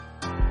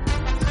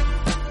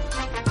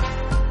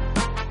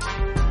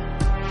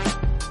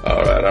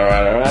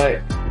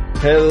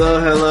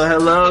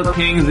Hello,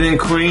 kings and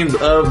queens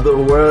of the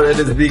world. It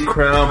is the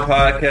Crown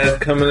Podcast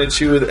coming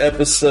at you with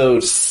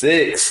episode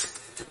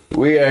 6.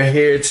 We are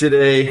here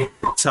today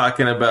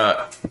talking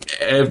about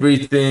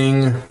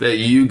everything that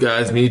you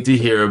guys need to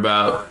hear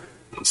about.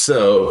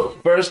 So,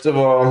 first of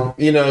all,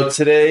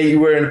 today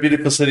we're in the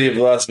beautiful city of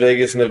Las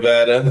Vegas,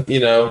 Nevada.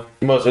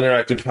 Most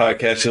interactive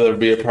podcast you'll ever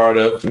be a part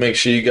of. Make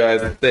sure you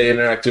guys stay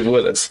interactive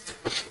with us.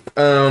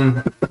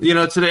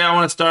 Today I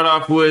want to start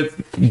off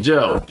with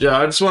Joe. Joe,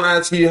 I just want to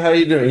ask you how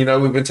you doing.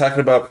 We've been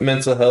talking about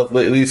mental health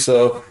lately,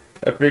 so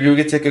I figured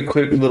we could take a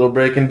quick little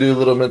break and do a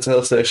little mental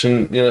health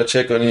section,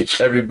 check on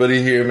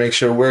everybody here, make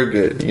sure we're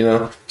good,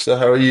 So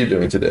how are you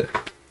doing today?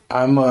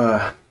 I'm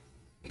not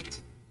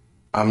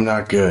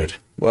good.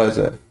 Why is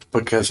that?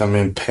 Because I'm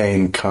in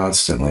pain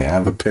constantly. I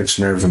have a pinched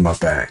nerve in my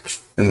back,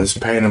 and this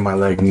pain in my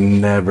leg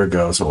never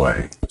goes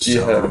away. Do you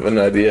have an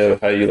idea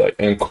of how you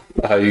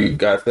how you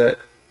got that?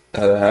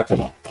 How that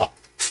happened?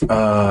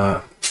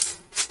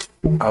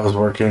 I was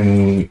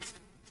working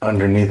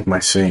underneath my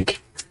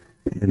sink,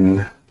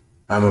 and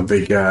I'm a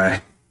big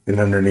guy, and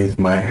underneath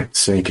my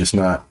sink is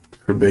not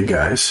for big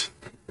guys.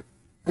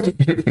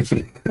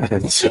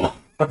 And so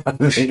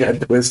I think I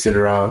twisted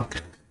wrong.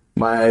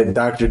 My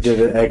doctor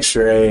did an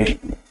x-ray,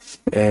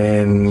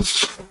 and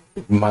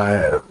in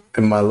my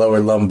lower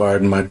lumbar,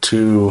 and my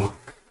two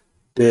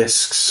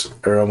discs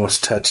are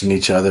almost touching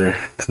each other,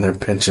 and they're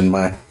pinching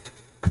my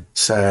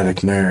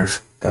sciatic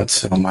nerve.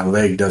 So my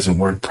leg doesn't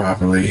work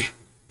properly,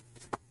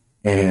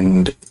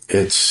 and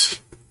it's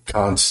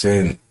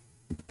constant,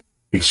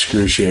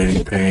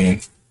 excruciating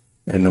pain.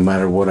 And no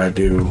matter what I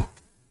do,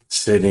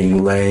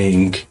 sitting,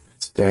 laying,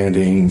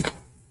 standing,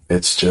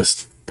 it's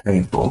just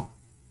painful.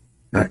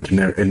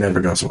 It never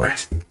goes away.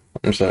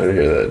 I'm sorry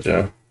to hear that,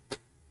 Joe.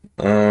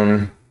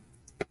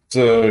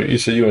 So you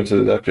said you went to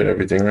the doctor and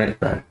everything, right?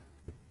 Right.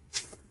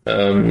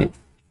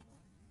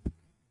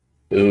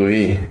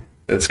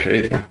 That's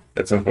crazy.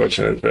 That's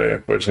unfortunate. It's very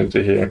unfortunate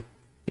to hear.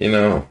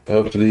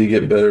 Hopefully you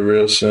get better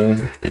real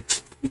soon.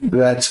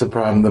 That's the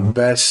problem. The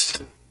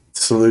best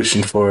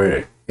solution for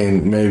it,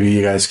 and maybe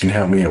you guys can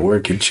help me at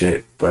work and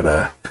shit, but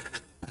I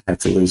have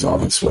to lose all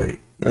this weight.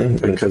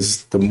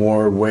 Because the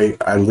more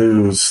weight I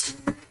lose,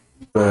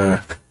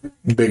 the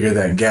bigger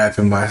that gap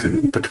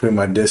between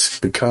my discs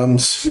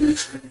becomes,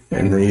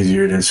 and the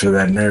easier it is for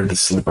that nerve to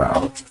slip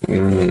out.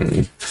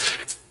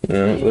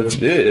 Let's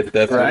do it. If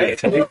that's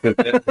right. What it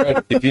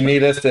takes. If you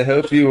need us to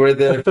help you, we're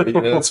there for you.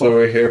 That's what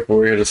we're here for.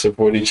 We're here to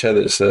support each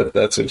other. So if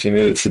that's what you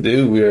need us to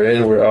do, we are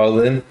in. We're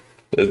all in.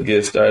 Let's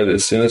get started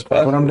as soon as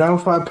possible. But I'm down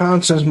 5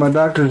 pounds since my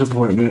doctor's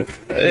appointment.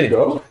 There you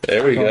go.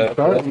 There we go.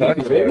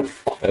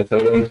 That's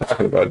what I'm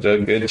talking about,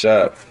 Joe. Good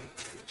job.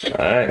 All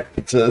right,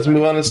 so let's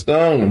move on to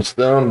Stone.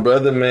 Stone,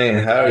 brother,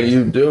 man, how are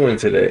you doing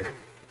today?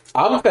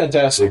 I'm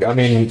fantastic. I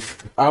mean,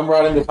 I'm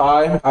riding the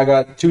high. I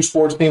got 2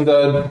 sports teams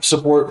that I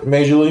support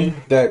majorly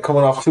that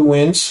coming off 2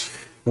 wins.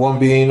 One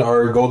being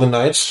our Golden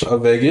Knights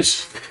of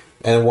Vegas,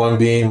 and one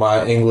being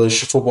my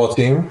English football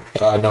team,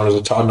 known as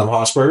the Tottenham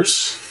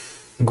Hotspurs.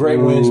 Great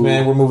wins,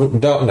 man. We're moving.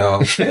 Don't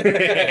know. For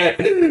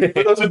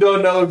those who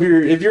don't know,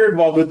 if you're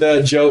involved with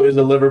that, Joe is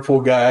a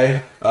Liverpool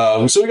guy.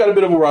 So we got a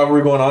bit of a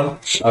rivalry going on.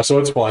 So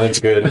it's fun. It's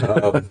good.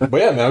 But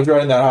yeah, man, I'm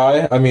riding that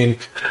high. I mean,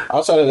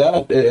 outside of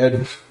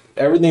that,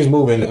 everything's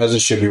moving as it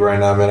should be right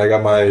now, man. I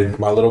got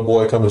my little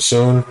boy coming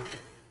soon.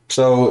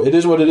 So it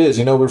is what it is.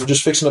 We're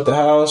just fixing up the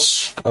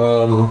house.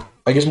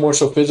 I guess more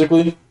so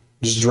physically,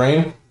 just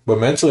drained, but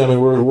mentally, I mean,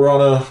 we're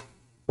on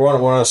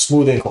a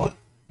smooth incline.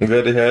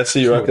 Good to hear. I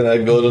see you rocking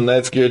that Golden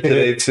Knights gear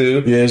today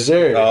too. Yes,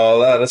 sir. All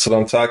that. That's what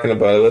I'm talking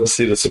about. Let's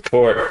see the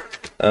support.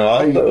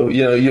 Also,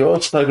 you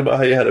also talked about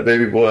how you had a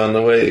baby boy on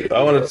the way.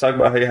 I wanted to talk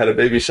about how you had a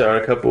baby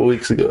shower a couple of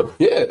weeks ago.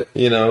 Yeah.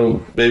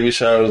 Baby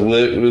shower was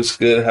lit. It was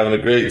good. Having a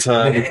great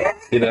time.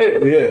 Yeah.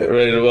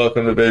 Ready to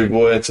welcome the baby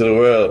boy into the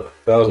world.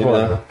 That was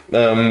fun.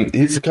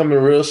 He's coming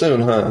real soon,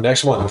 huh?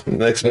 Next month.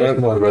 Next month,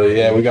 brother.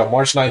 Yeah, we got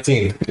March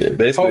 19th. Yeah,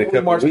 basically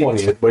hopefully March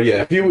 20th. But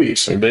yeah, a few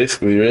weeks.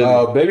 Basically,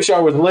 really. Baby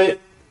shower was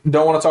lit.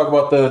 Don't want to talk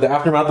about the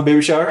aftermath of the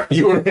baby shower.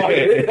 You were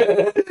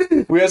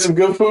right. We had some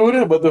good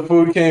food, but the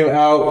food came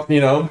out,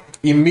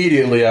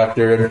 immediately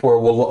after and for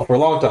a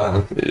long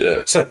time.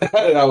 Yeah. So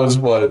that was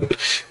fun.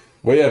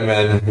 But yeah,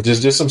 man,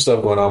 just some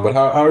stuff going on. But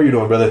how are you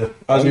doing, brother?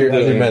 How's your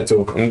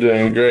mental? I'm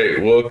doing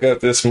great. Woke up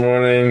this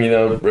morning,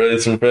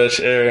 breathed some fresh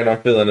air, and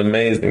I'm feeling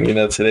amazing.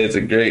 Today's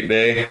a great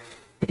day.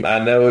 I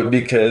know it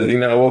because,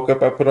 I woke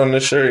up, I put on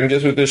this shirt, and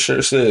guess what this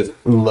shirt says?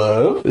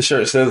 Love. The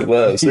shirt says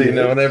love. So,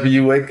 whenever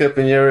you wake up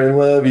and you're in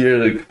love,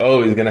 you're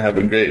always going to have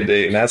a great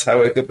day. And that's how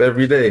I wake up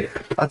every day.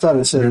 I thought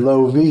it said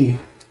low V.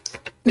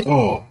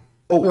 Oh.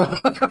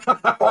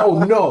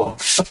 Oh, no.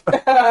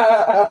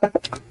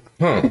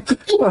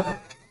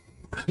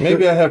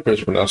 Maybe I have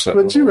mispronounced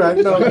something. But you're right.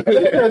 No.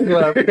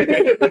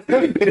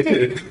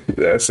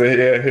 That's it.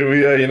 Yeah, here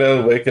we are,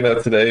 waking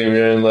up today.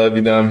 We're in love.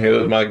 I'm here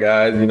with my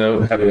guys, having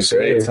a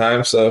great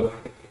time. So,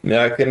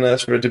 I couldn't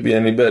ask for it to be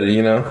any better,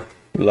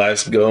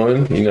 life's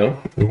going,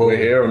 we're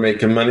here, we're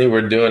making money,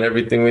 we're doing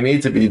everything we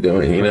need to be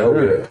doing,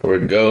 we're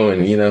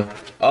going.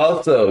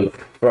 Also,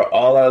 for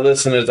all our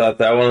listeners out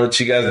there, I want to let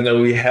you guys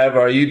know we have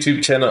our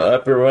YouTube channel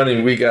up and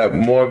running. We got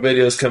more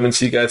videos coming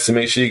to you guys, so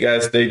make sure you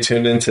guys stay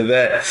tuned into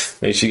that.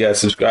 Make sure you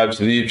guys subscribe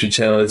to the YouTube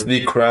channel. It's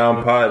The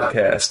Crown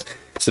Podcast.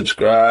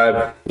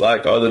 Subscribe,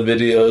 like all the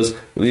videos,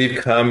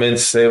 leave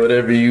comments, say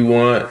whatever you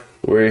want.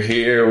 We're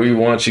here. We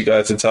want you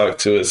guys to talk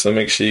to us, so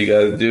make sure you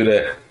guys do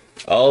that.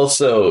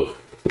 Also,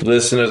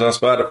 listeners on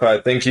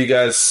Spotify, thank you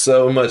guys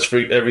so much for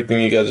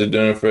everything you guys are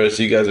doing for us.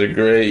 You guys are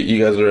great.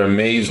 You guys are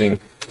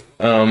amazing.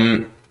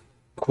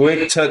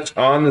 Quick touch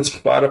on the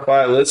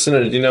Spotify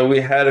listeners.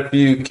 We had a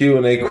few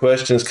Q&A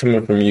questions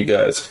coming from you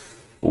guys.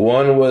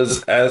 One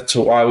was as to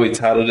why we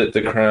titled it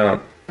The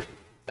Crown,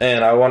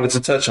 and I wanted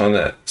to touch on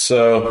that.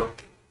 So,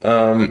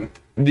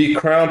 The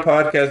Crown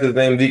Podcast is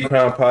named The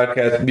Crown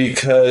Podcast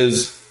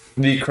because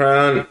the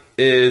crown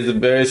is a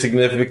very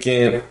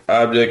significant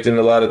object in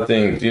a lot of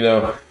things.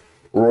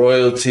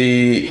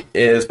 Royalty,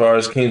 as far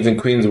as kings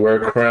and queens wear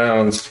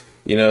crowns.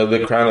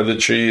 The crown of the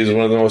tree is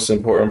one of the most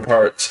important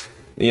parts.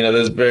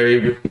 There's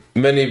very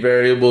many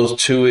variables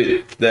to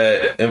it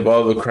that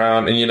involve the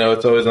crown. And,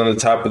 it's always on the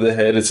top of the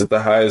head. It's at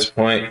the highest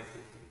point.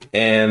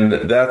 And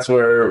that's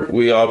where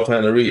we all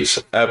plan to reach.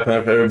 I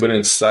plan for everybody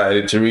in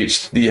society to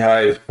reach the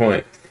highest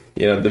point.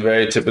 The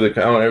very tip of the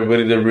crown. I want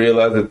everybody to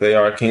realize that they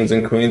are kings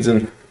and queens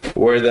and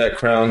wear that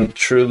crown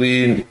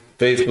truly,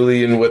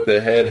 faithfully, and with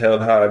their head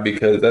held high,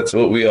 because that's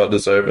what we all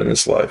deserve in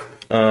this life.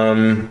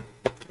 That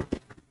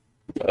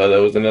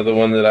was another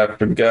one that I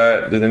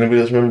forgot. Did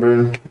anybody else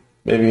remember?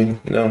 Maybe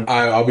no.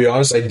 I'll be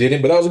honest, I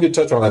didn't, but that was a good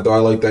touch on that, though. I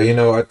like that.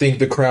 I think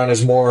the crown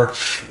is more.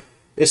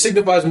 It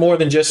signifies more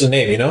than just a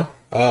name.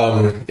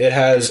 It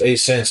has a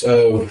sense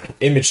of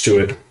image to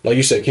it. Like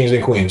you said, kings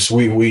and queens.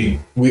 We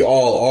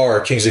all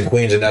are kings and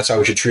queens, and that's how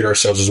we should treat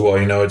ourselves as well.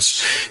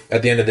 It's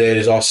at the end of the day, it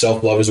is all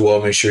self-love as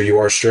well. Make sure you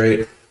are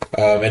straight,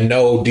 and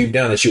know deep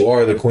down that you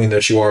are the queen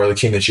that you are, the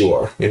king that you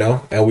are.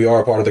 And we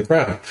are a part of the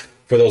crown.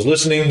 For those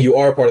listening, you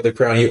are a part of the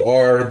crown. You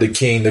are the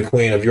king, the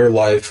queen of your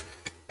life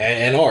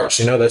and ours.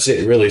 That's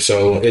it, really.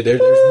 So there's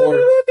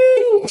more.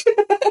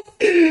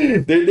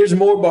 There's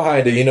more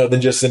behind it,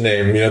 than just the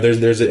name.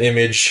 There's an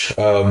image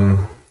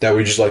that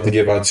we just like to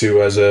give out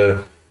to as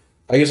a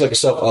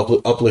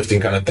self uplifting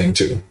kind of thing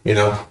too.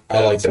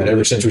 I like that.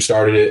 Ever since we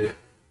started it,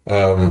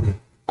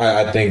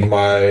 I think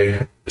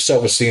my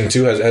self esteem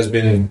too has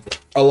been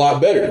a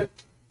lot better,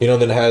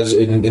 than it has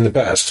in the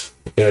past.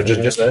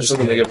 Just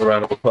give a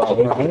round of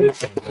applause.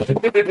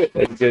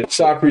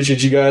 So I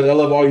appreciate you guys. I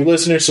love all you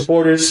listeners,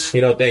 supporters.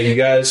 Thank you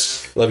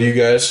guys. Love you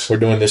guys. We're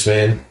doing this,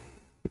 man.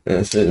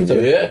 That's it. So,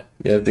 yeah.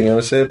 You have anything you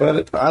want to say about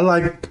it?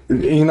 I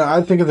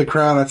think of the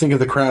crown. I think of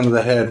the crown of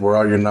the head, where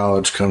all your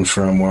knowledge comes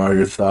from, where all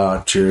your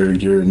thoughts, your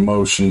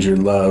emotions, your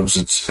loves.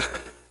 It's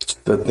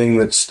the thing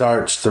that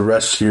starts the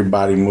rest of your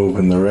body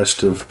moving, the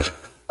rest of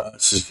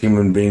us as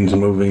human beings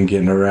moving,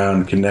 getting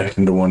around,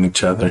 connecting to one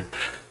each other.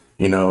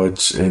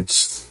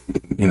 It's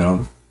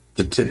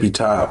the tippy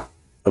top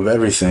of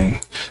everything.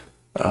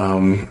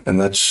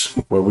 And that's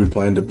where we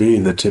plan to be,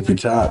 the tippy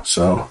top.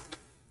 So.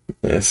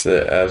 That's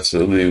it,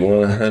 absolutely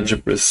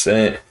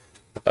 100%.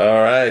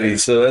 Alrighty,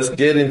 so let's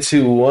get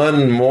into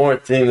one more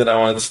thing that I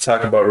wanted to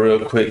talk about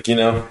real quick.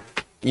 Even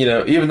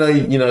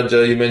though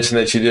Joe, you mentioned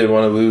that you did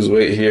want to lose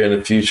weight here in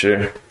the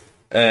future,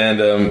 and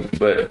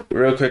but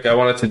real quick, I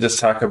wanted to just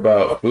talk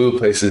about food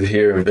places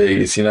here in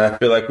Vegas. I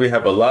feel like we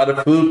have a lot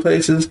of food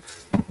places,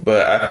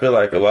 but I feel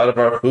like a lot of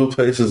our food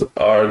places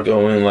are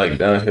going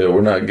downhill.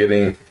 We're not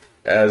getting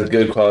as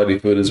good quality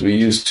food as we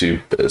used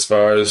to, as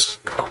far as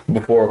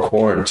before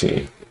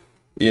quarantine.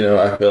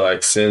 I feel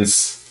like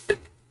since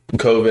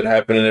COVID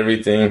happened and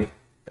everything,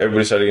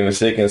 everybody started getting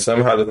sick, and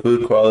somehow the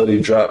food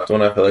quality dropped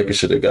when I feel like it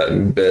should have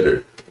gotten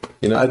better.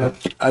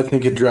 I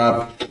think it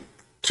dropped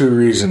 2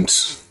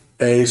 reasons.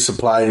 A,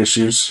 supply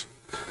issues.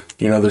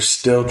 They're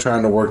still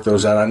trying to work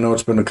those out. I know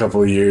it's been a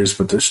couple of years,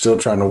 but they're still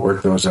trying to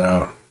work those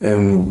out.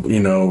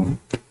 And,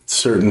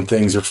 certain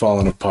things are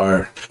falling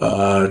apart.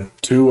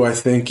 2, I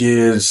think,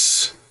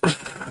 is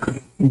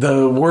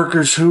the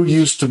workers who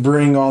used to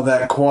bring all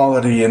that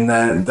quality and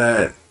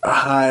that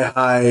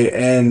high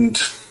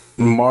end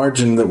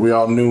margin that we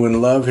all knew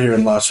and love here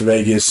in Las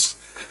Vegas.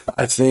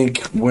 I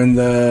think when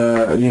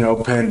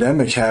the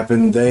pandemic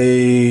happened,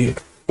 they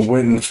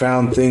went and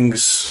found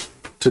things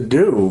to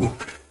do.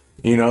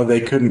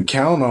 They couldn't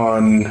count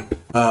on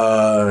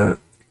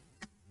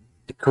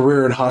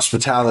career in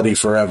hospitality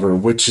forever,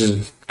 which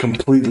is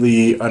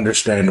completely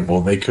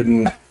understandable. They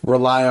couldn't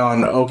rely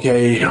on,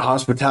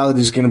 hospitality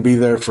is going to be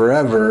there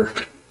forever.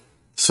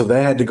 So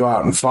they had to go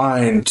out and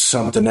find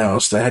something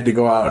else. They had to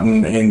go out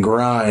and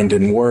grind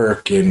and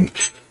work and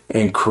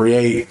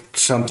create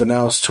something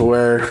else to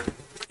where,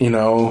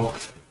 now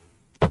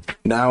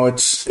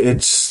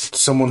it's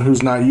someone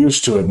who's not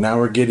used to it. Now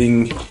we're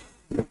getting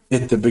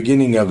at the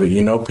beginning of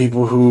it,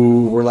 people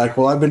who were like,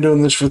 well, I've been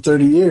doing this for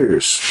 30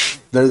 years.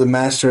 They're the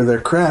master of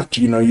their craft.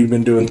 You've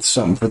been doing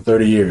something for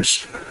 30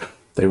 years.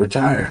 They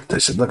retired. They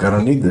said, look, I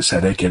don't need this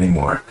headache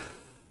anymore.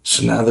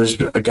 So now there's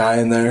a guy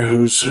in there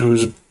who's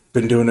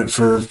been doing it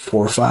for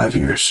 4 or 5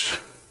 years.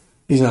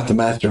 He's not the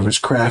master of his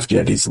craft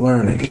yet. He's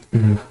learning.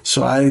 Mm-hmm.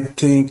 So I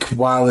think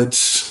while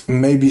it's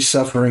maybe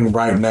suffering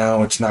right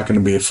now, it's not going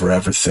to be a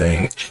forever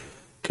thing.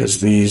 Because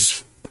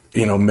these,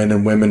 men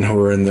and women who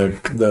are in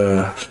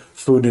the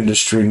food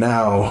industry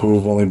now, who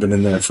have only been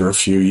in there for a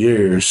few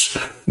years,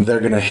 they're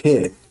going to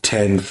hit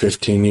 10,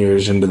 15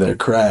 years into their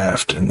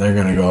craft. And they're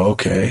going to go,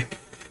 okay,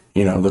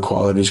 the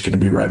quality's going to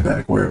be right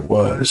back where it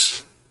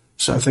was.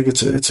 So I think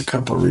it's a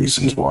couple of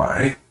reasons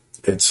why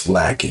it's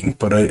lacking,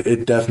 but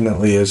it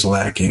definitely is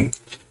lacking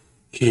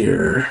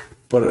here.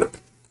 But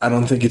I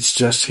don't think it's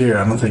just here.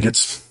 I don't think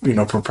it's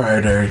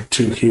proprietary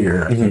to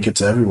here. I think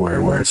it's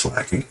everywhere where it's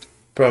lacking.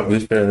 Probably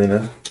fairly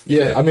enough.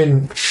 Yeah, I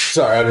mean,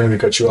 sorry, I didn't mean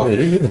to cut you off.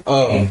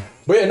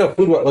 But yeah, no,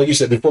 food, like you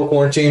said, before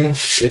quarantine,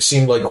 it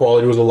seemed like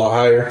quality was a lot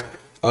higher.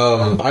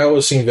 I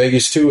always seen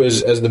Vegas too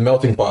as the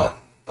melting pot.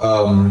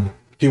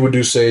 People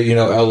do say,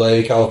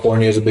 LA,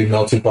 California is a big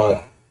melting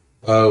pot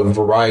of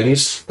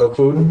varieties of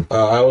food.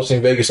 I always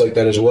seen Vegas like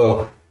that as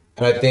well.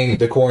 And I think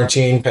the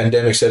quarantine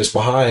pandemic set us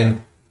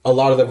behind. A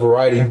lot of that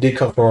variety did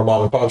come from our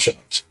mom and pop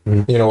shops.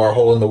 Our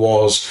hole in the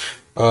walls.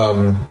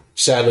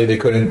 Sadly, they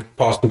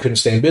possibly couldn't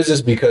stay in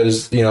business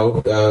because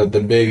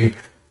the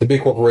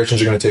big corporations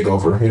are going to take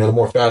over. The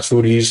more fast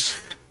foodies,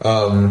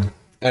 and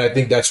I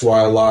think that's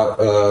why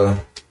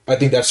I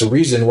think that's the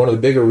reason. One of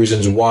the bigger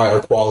reasons why our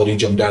quality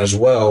jumped down as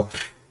well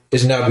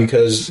is now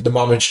because the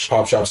mom and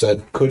pop shops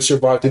that could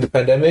survive through the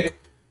pandemic,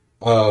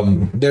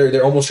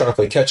 they're almost trying to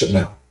play catch up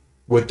now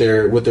with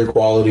their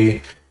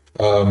quality,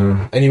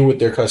 and even with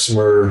their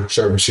customer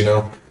service.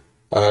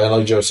 And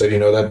like Joe said,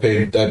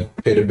 that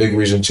paid a big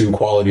reason to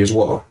quality as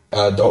well.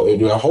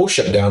 A whole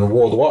shutdown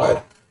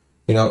worldwide.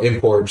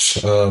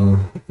 Imports,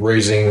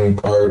 raising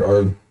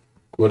our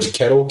what's it,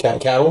 cattle?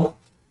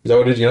 Is that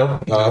what it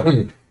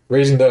is?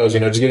 Raising those,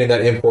 just getting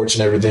that imports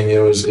and everything. It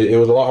was a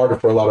lot harder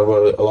for a lot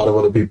of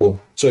other people.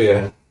 So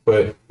yeah,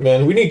 but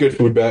man, we need good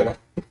food back.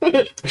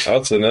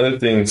 Also, another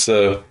thing.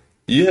 So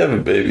you have a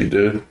baby,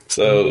 dude.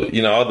 So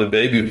all the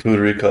baby food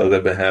recalls that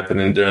have been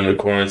happening during the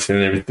quarantine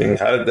and everything.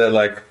 How did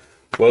that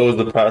what was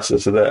the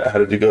process of that? How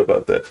did you go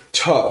about that?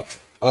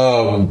 Tough.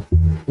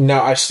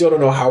 Now I still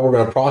don't know how we're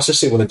going to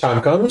process it when the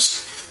time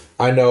comes.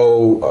 I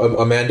know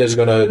Amanda's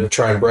going to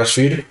try and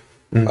breastfeed.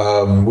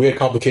 We had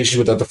complications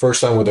with that the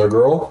first time with our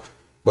girl,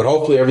 but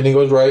hopefully everything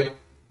goes right.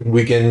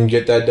 We can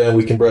get that done.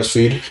 We can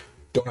breastfeed.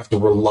 Don't have to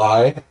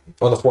rely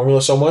on the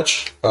formula so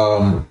much.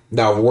 Now,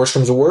 if worse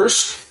comes to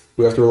worse,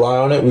 we have to rely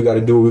on it. We got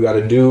to do what we got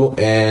to do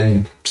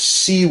and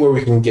see where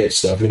we can get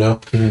stuff.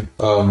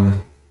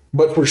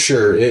 But for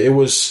sure, it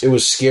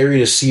was scary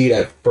to see it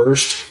at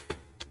first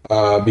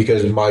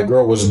because my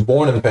girl was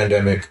born in the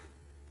pandemic.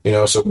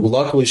 So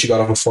luckily she got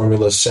off of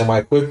formula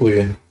semi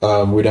quickly.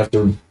 We'd have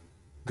to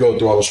go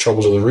through all those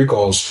troubles of the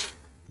recalls,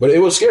 but it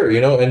was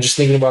scary, and just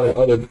thinking about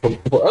it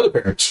for other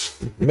parents,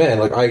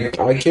 man,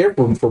 I care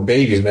for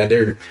babies,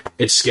 man.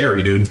 It's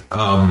scary, dude.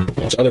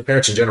 To other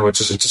parents in general, it's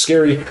a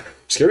scary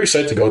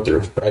sight to go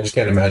through. I just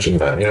can't imagine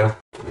that,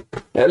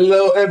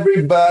 Hello,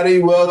 everybody.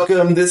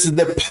 Welcome. This is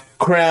the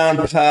Crown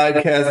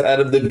Podcast out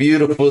of the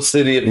beautiful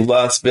city of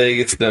Las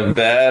Vegas,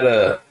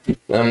 Nevada.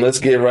 Let's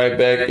get right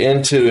back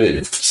into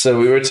it. So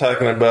we were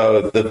talking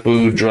about the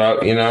food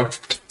drop,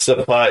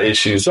 supply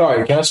issues.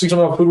 Sorry, can I speak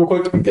something about food real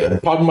quick? Yeah.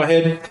 Pop in my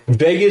head.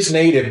 Vegas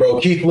native,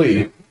 bro. Keith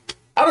Lee.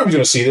 I don't know if he's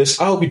going to see this.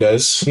 I hope he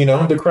does.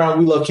 The Crown,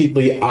 we love Keith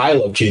Lee. I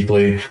love Keith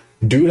Lee.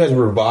 Dude has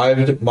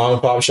revived mom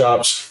and pop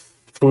shops,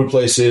 food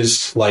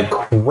places like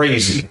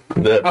crazy.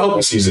 I hope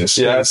he sees this.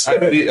 Yeah, I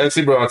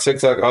see bro on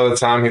TikTok all the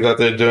time. He's out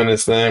there doing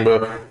his thing,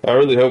 bro. I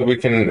really hope we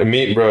can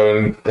meet, bro,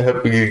 and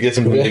hope we can get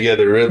something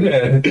together, really.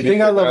 Yeah. The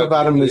thing I love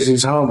about him is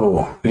he's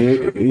humble.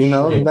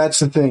 That's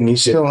the thing.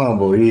 He's still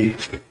humble. He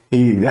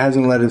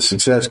hasn't let his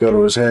success go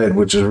to his head,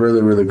 which is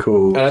really, really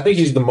cool. And I think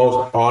he's the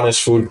most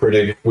honest food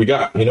critic we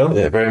got,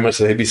 Yeah, very much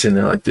so. He'd be sitting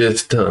there like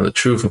this, telling the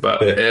truth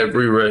about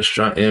every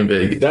restaurant in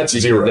Vegas. That's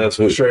zero. That's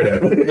what straight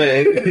up.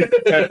 Man,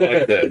 like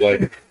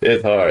that.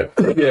 It's hard.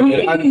 Yeah,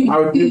 man, I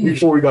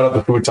before we got off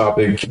the food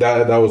topic,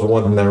 that was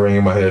one thing that rang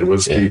in my head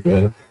was Keith,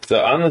 man.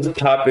 So on the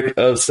topic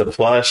of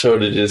supply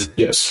shortages,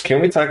 yes,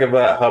 can we talk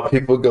about how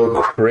people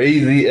go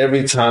crazy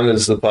every time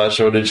there's a supply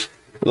shortage?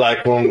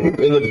 Like in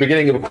the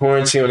beginning of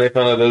quarantine, when they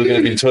found out there was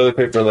going to be toilet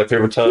paper and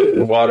paper towels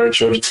and water and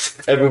shortage,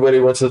 everybody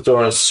went to the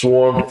store and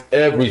swarmed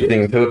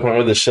everything to the point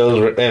where the shelves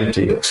were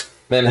empty.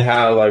 Then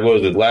how, what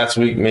was it, last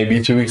week,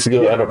 maybe 2 weeks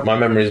ago? Yeah. My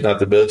memory's not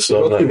the best,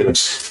 so I'm not gonna.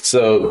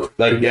 So,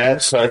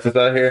 gas prices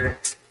out here,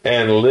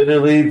 and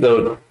literally,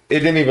 though, it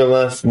didn't even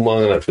last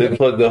long enough. They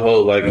plugged the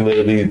hole,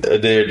 literally a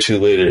day or two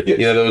later. Yes.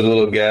 There was a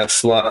little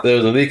gas line. There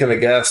was a leak in the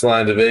gas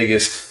line to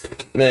Vegas.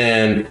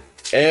 Man,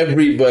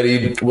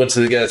 everybody went to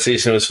the gas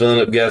station, was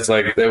filling up gas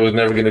like there was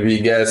never going to be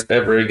gas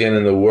ever again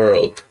in the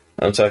world.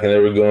 I'm talking, they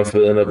were going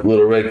filling up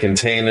little red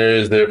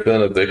containers. They were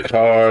filling up their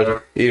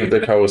cars. Even if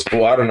their car was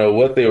full, I don't know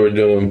what they were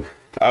doing.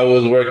 I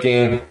was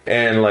working,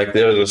 and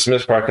there was a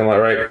Smith's parking lot,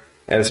 right?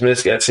 And the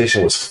Smith's gas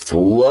station was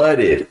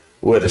flooded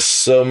with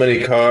so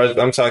many cars.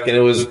 I'm talking, it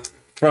was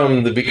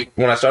from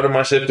when I started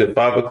my shift at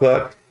 5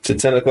 o'clock to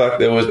 10 o'clock,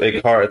 there was a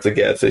car at the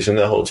gas station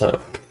that whole time.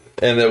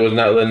 And there was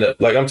not letting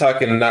up. Like, I'm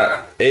talking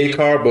not a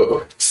car,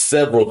 but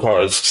several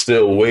cars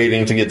still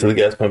waiting to get to the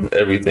gas pump,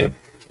 everything.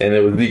 And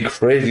it was the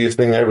craziest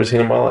thing I ever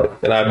seen in my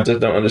life. And I just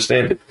don't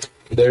understand it.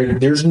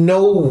 There's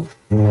no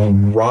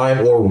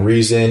rhyme or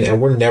reason, and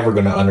we're never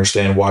going to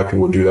understand why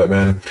people do that,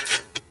 man.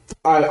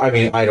 I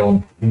mean, I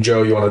don't.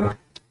 Joe, you want to?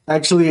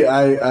 Actually,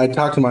 I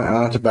talked to my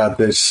aunt about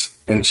this,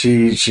 and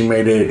she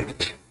made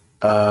it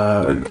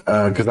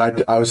because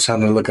I was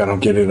telling her, look, I don't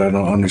get it, I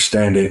don't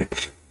understand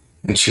it.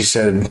 And she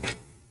said,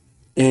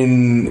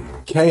 in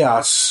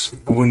chaos,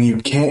 when you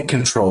can't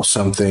control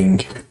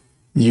something,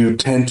 you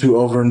tend to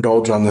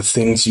overindulge on the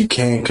things you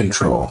can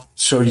control.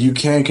 So you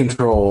can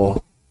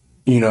control,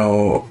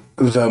 the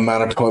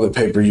amount of toilet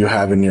paper you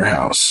have in your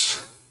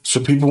house. So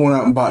people went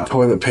out and bought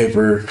toilet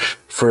paper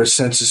for a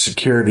sense of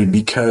security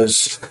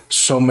because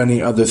so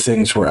many other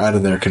things were out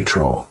of their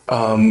control.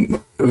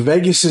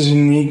 Vegas is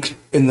unique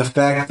in the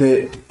fact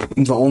that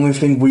the only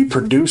thing we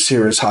produce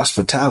here is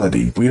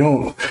hospitality. We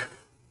don't,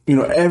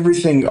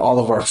 everything, all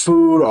of our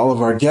food, all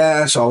of our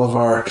gas, all of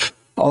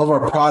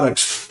our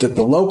products that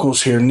the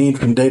locals here need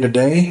from day to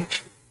day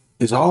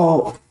is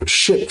all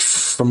shipped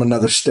from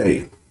another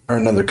state or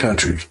another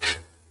country.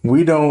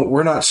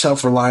 We're not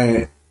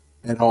self-reliant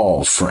at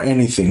all for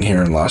anything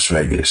here in Las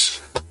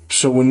Vegas.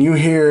 So when you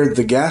hear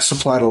the gas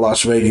supply to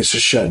Las Vegas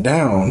is shut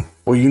down,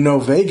 well,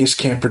 Vegas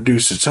can't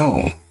produce its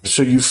own.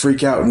 So you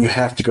freak out and you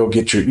have to go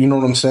get you know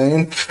what I'm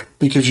saying?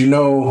 Because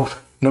no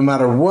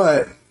matter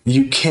what,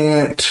 you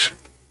can't,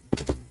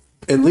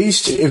 at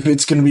least if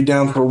it's going to be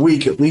down for a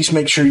week, at least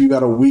make sure you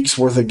got a week's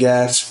worth of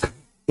gas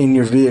in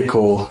your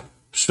vehicle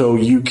so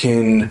you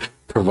can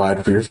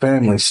provide for your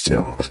family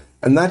still.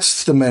 And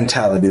that's the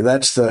mentality.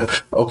 That's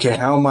okay,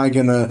 how am I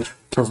going to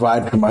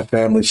provide for my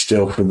family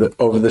still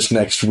over this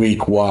next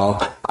week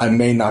while I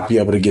may not be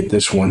able to get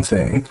this one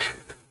thing?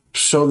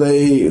 So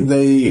they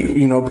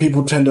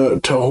people tend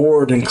to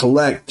hoard and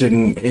collect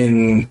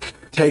and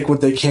take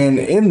what they can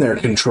in their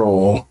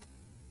control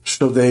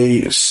so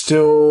they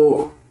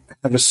still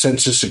have a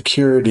sense of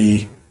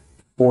security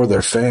for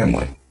their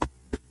family.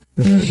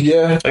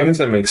 Yeah, I guess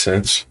that makes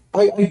sense.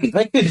 I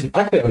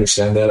could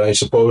understand that, I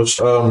suppose.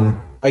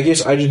 I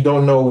guess I just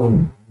don't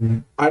know.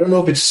 I don't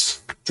know if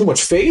it's too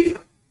much faith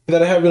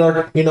that I have in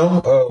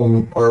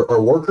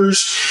our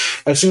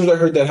workers. As soon as I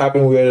heard that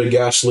happen, we had a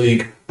gas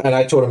leak, and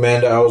I told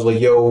Amanda, I was like,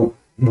 "Yo,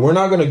 we're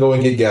not gonna go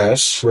and get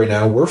gas right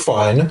now. We're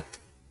fine.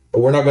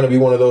 We're not gonna be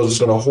one of those that's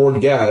gonna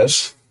hoard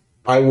gas.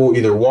 I will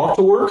either walk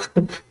to work,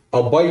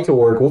 I'll bike to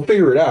work. We'll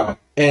figure it out,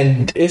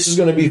 and this is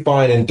gonna be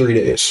fine in 3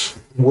 days.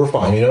 We're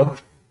fine,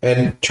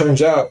 And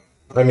turns out,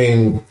 I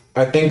mean,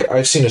 I think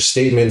I've seen a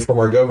statement from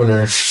our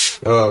governor. As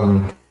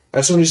soon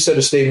as he said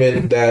a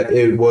statement that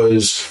it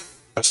was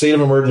a state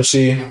of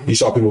emergency, you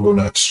saw people go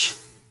nuts.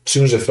 As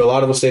soon as it fell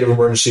out of a state of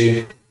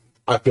emergency,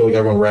 I feel like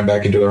everyone ran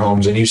back into their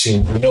homes, and you've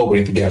seen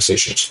nobody at the gas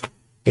stations.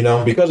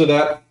 Because of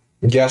that,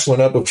 gas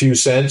went up a few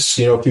cents,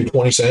 a few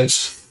 20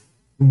 cents.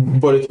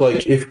 But it's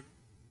like,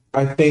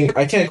 I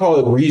can't call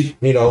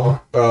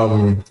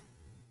it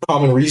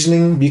common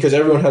reasoning, because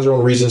everyone has their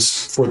own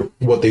reasons for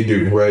what they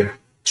do, right?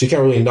 So you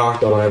can't really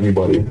knock that on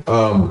everybody.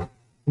 But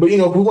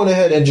if we went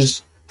ahead and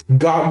just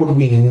got what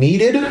we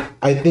needed,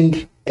 I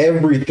think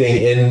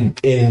everything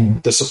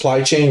in the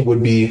supply chain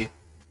would be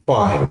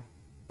fine,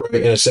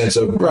 right? In a sense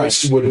of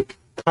prices would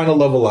kind of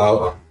level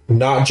out,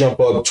 not jump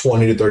up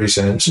 20 to 30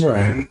 cents,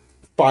 right?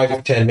 5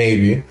 to 10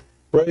 maybe,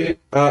 right?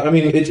 I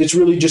mean, it's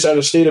really just at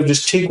a state of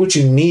just take what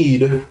you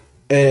need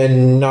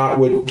and not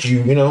what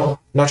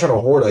not trying to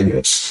hoard, I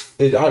guess.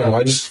 I don't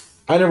know.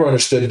 I never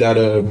understood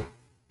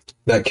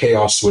that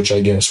chaos switch, I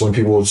guess, when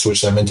people would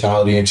switch that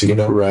mentality into,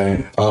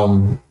 right.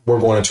 We're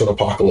going into an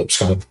apocalypse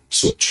kind of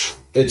switch.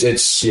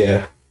 It's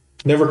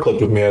never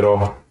clicked with me at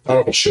all. I don't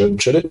know if it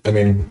should it? I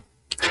mean,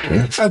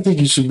 I think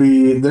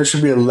there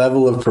should be a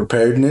level of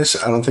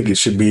preparedness. I don't think it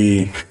should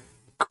be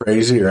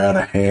crazy or out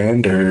of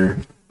hand or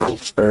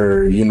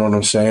you know what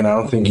I'm saying? I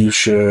don't think you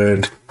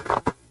should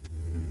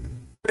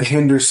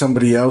hinder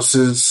somebody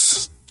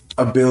else's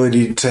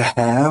ability to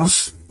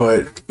have,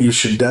 but you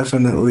should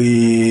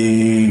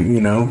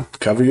definitely,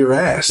 cover your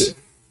ass.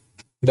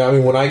 Now, I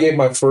mean, when I gave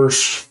my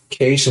first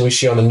case and we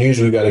see on the news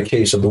we got a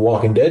case of The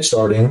Walking Dead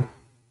starting,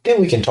 then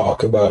we can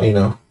talk about,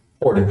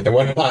 hoarding and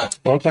whatnot.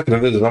 I'm talking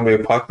about this zombie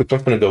apocalypse.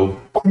 I'm gonna go.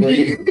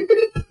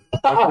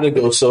 I'm gonna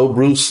go so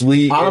Bruce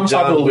Lee. I'm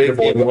John Wick.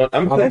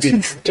 I'm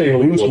thinking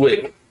Bruce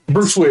Wick.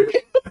 Bruce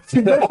Wick.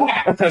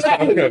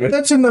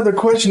 That's another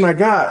question I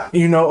got.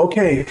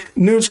 Okay,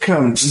 news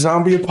comes,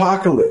 zombie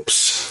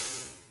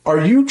apocalypse.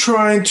 Are you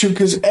trying to,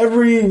 because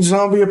every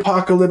zombie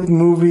apocalypse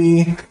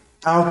movie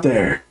out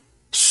there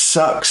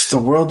sucks. The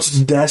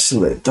world's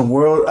desolate. The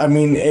world, I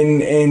mean,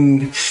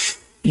 and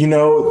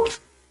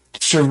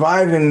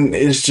surviving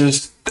is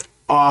just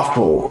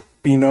awful,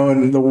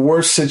 in the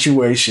worst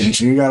situations.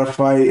 You got to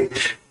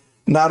fight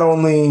not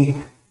only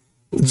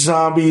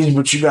zombies,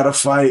 but you got to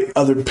fight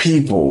other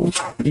people,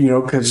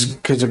 because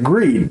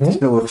greed is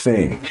still a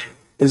thing.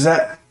 Is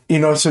that,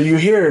 so you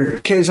hear,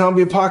 okay,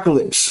 zombie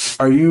apocalypse.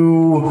 Are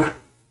you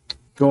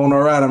going,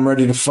 all right, I'm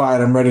ready to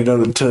fight. I'm ready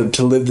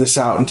to live this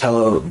out and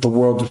tell the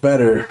world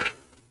better.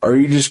 Or are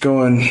you just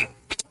going,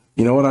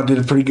 you know what, I did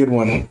a pretty good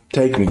one.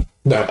 Take me.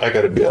 No, I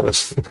got to be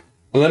honest.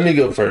 Let me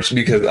go first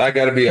because I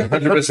got to be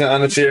 100%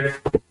 honest here.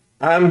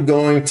 I'm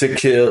going to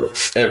kill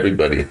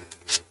everybody.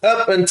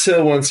 Up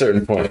until one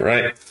certain point,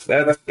 right?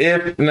 That's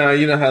if now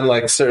you know how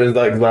like certain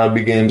like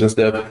zombie games and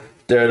stuff,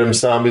 there are them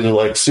zombies with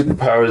like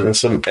superpowers and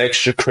some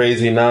extra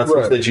crazy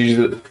nonsense that you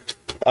use.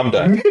 I'm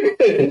done.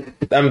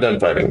 I'm done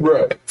fighting.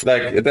 Right.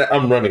 Like that,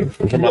 I'm running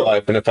for my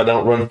life, and if I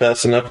don't run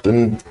fast enough,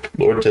 then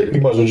Lord take me.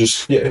 You might as well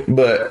just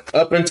But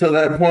up until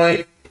that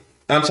point,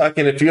 I'm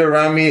talking. If you're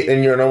around me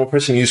and you're a normal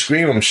person, you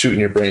scream, I'm shooting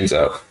your brains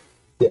out.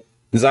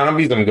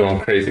 Zombies, I'm going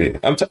crazy.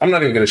 I'm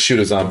not even going to shoot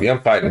a zombie. I'm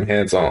fighting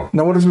hands on.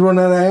 Now, what if you run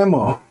out of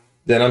ammo?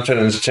 Then I'm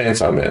turning into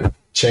Chainsaw Man.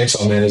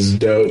 Chainsaw Man is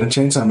dope. And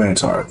Chainsaw Man's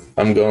hard.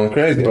 I'm going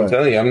crazy. I'm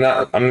telling you,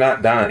 I'm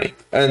not dying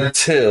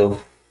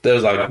until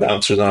there's like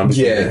bouncer zombies.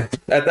 Yeah.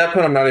 At that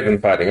point, I'm not even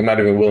fighting. I'm not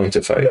even willing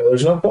to fight. Yeah,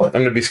 there's no point.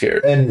 I'm going to be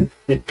scared. And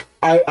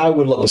I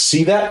would love to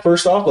see that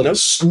first off. Like,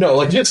 no,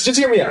 like just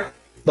hear me out.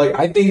 Like,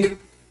 I think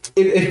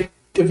if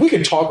we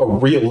could talk a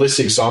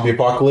realistic zombie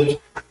apocalypse,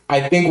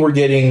 I think we're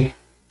getting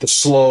the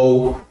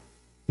slow,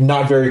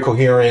 not very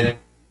coherent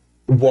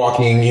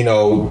walking,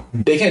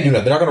 they can't do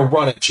nothing. They're not going to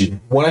run at you.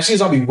 When I see a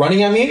zombie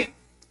running at me,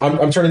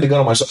 I'm turning the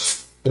gun on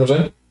myself. You know what I'm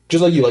saying?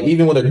 Just like you. Like,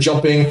 even when they're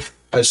jumping,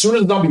 as soon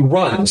as the zombie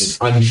runs,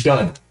 I'm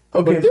done.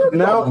 Okay, but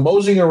now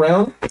moseying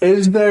around.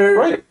 Is there...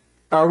 Right.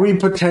 Are we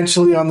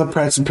potentially on the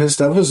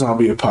precipice of a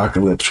zombie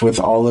apocalypse with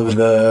all of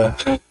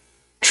the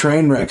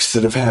train wrecks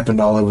that have happened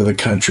all over the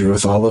country,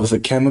 with all of the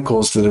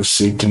chemicals that have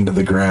seeped into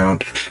the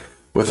ground,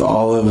 with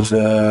all of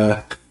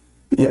the...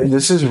 Yeah,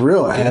 this is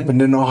real. It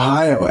happened in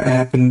Ohio. It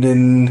happened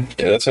in...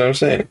 Yeah, that's what I'm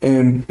saying.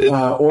 In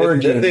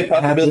Oregon. It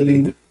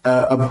happened,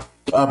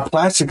 a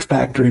plastic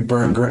factory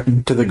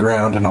burned to the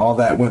ground and all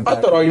that went back.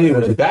 I thought all you needed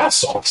was bath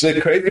salts.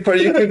 The crazy part,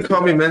 you can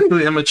call me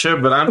mentally immature,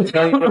 but I'm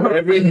telling you,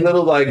 every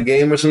little like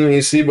game or something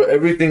you see, but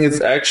everything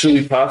is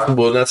actually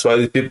possible, and that's why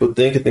these people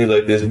think of things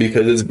like this,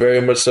 because it's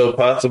very much so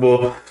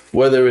possible,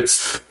 whether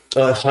it's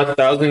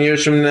 1,000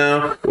 years from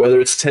now, whether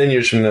it's 10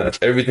 years from now,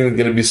 everything's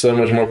going to be so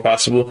much more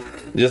possible.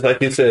 Just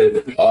like you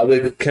said, all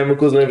the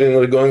chemicals and everything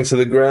that are going to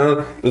the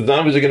ground, the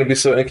zombies are going to be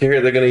so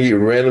incoherent, they're going to eat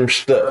random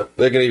stuff.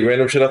 They're going to eat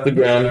random shit off the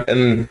ground,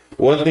 and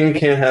one thing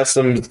can have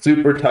some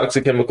super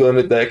toxic chemical in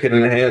it that can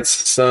enhance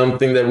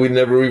something that we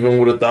never even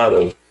would have thought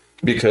of,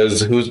 because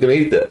who's going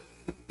to eat that?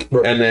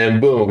 Right. And then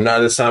boom, now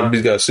this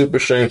zombie's got super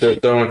strength, they're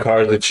throwing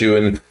cars at you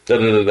and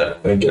da-da-da-da.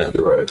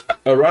 You're right.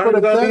 But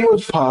if that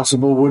was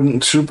possible,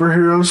 wouldn't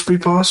superheroes be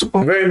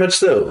possible? Very much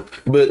so.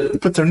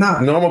 But they're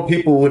not. Normal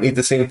people wouldn't eat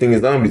the same thing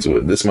as zombies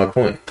would. That's my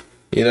point.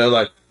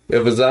 Like,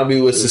 if a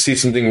zombie was to see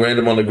something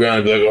random on the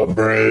ground, he'd be like, oh,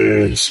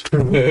 brains.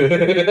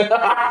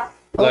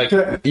 Like,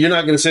 okay. You're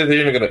not going to sit there,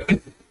 you're not going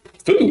to,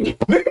 food.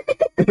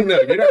 No,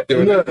 you're not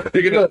doing that.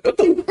 You're going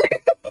to,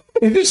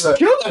 you just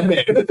kill that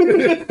man.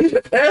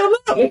 Hell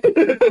no.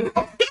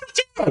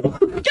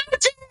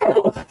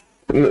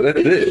 That's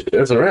it.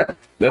 That's a wrap.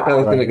 That's how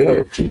it's going to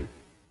go.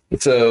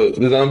 So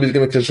the zombie's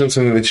going to consume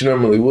something that you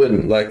normally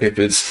wouldn't. Like if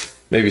it's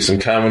maybe some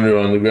common manure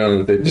on the ground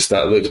that they just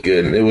thought looked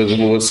good, and it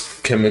was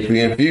chemically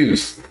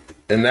infused,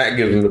 and that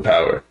gives them the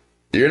power.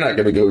 You're not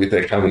going to go eat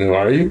that common manure,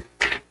 are you?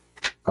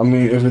 I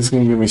mean, if it's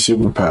going to give me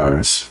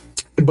superpowers.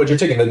 But you're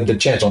taking the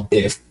chance on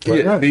if.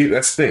 Right? Yeah,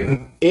 that's the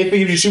thing. If it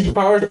gives you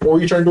superpowers, or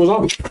you turn into a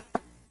zombie.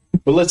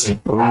 But listen,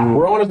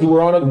 we're on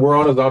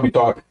a zombie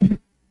talk, and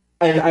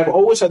I've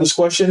always had this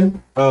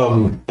question,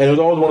 and it was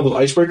always one of those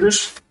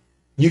icebreakers.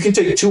 You can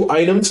take 2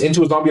 items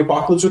into a zombie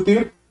apocalypse with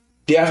you.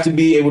 They have to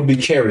be able to be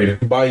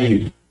carried by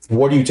you.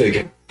 What are you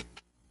taking?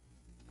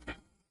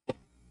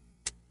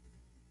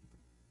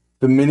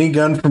 The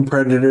minigun from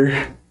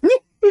Predator.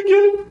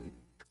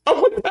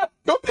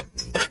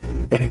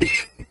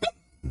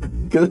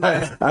 Because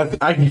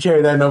I can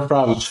carry that no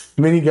problem.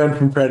 Minigun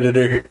from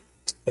Predator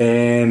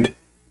and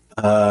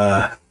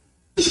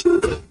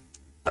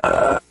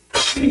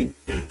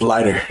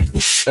lighter.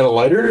 And a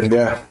lighter?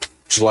 Yeah.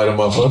 Just light them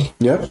up, huh?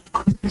 Yep.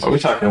 Are we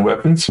talking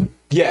weapons?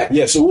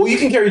 Yeah. So you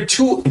can carry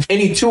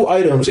any 2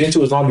 items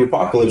into a zombie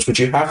apocalypse, but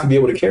you have to be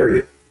able to carry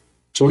it.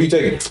 So what are you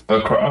taking?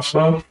 A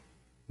crossbow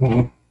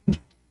and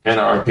an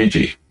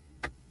RPG.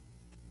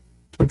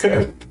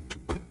 Okay.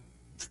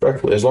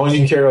 Respectfully. As long as you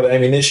can carry all the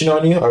ammunition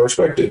on you, I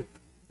respect it.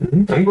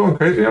 Mm-hmm. I'm going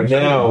crazy.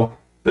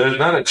 There's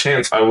not a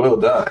chance I will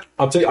die.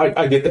 I'll tell you,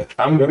 I get that.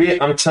 I'm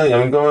telling you,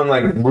 I'm going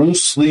like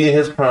Bruce Lee in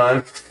his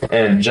prime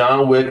and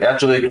John Wick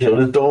after they killed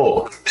his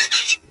dog.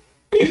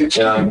 And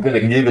I'm going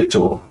to give it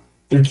to him.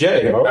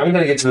 Okay, right. I'm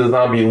going to get to the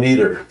zombie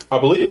leader. I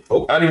believe. I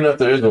don't even know if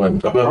there is one.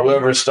 But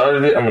whoever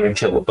started it, I'm going to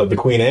kill him. Like the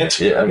Queen Ant?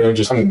 Yeah, I'm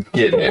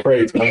getting it.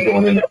 Crazy. I'm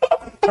going in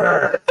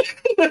there.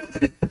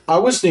 I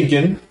was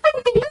thinking...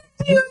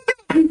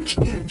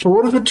 So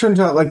what if it turns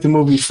out like the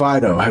movie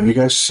Fido? Have you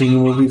guys seen the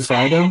movie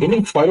Fido? You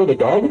mean Fido the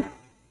dog?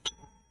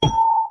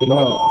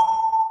 No.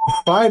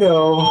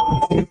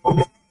 Fido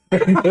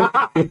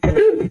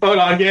Hold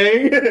on,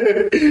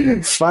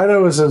 gang.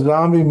 Fido is a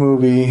zombie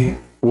movie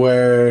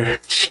where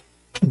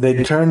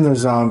they turn the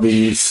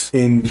zombies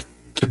into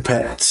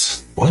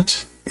pets.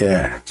 What?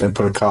 Yeah, they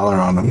put a collar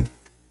on them,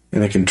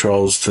 and it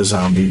controls the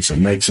zombies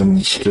and makes them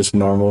just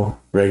normal,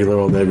 regular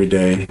old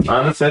everyday.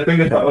 Honestly, I think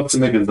if I was to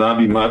make a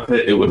zombie my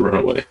pet, it would run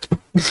away.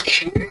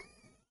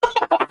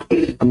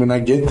 I mean, I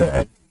get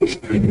that.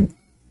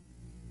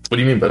 What do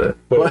you mean by that?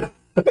 What?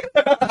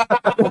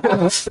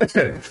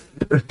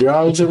 You're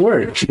always at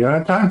work. You don't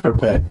have time for a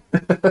pet.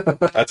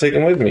 I take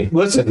them with me.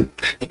 Listen,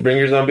 Bring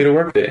your zombie to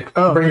work day.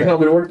 Oh, bring your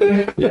zombie to work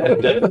day. Yeah,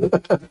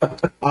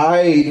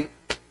 definitely.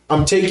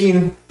 I'm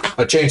taking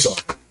a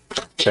chainsaw.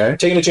 okay.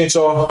 Taking a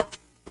chainsaw.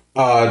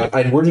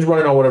 And we're just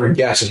running on whatever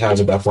gas it has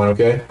at that point.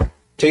 Okay.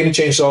 Taking a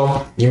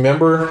chainsaw. You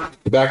remember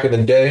back in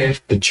the day,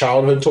 the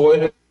childhood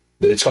toy?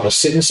 It's called a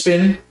sit and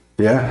spin.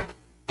 Yeah.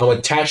 I'm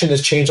attaching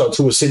this chainsaw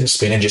to a sit and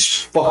spin and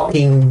just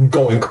fucking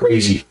going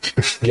crazy,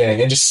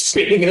 gang, and just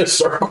spinning in a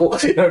circle.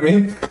 You know what I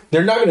mean?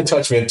 They're not going to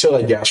touch me until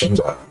that gas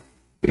runs out.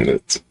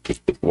 It's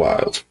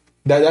wild.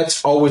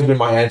 That's always been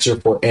my answer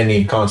for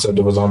any concept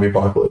of a zombie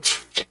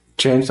apocalypse.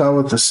 Chainsaw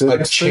with the sit. A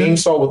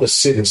chainsaw with a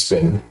sit and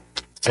spin,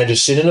 and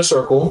just sit in a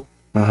circle.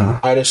 Uh-huh.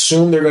 I'd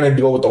assume they're going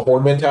to go with the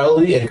horde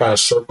mentality and kind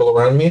of circle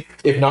around me.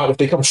 If not, if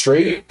they come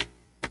straight,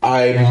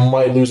 I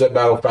might lose that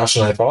battle faster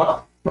than I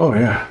thought. Oh,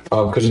 yeah.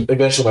 Because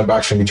eventually my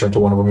back's going to be turned to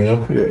one of them, you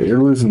know? Yeah,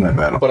 you're losing that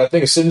battle. But I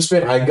think a sit and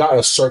spin, I got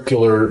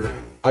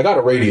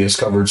a radius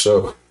covered,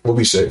 so we'll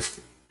be safe.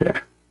 Yeah.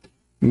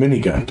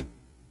 Minigun.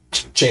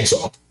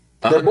 Chainsaw.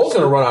 They're both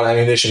going to run out of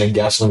ammunition and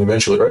gasoline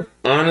eventually, right?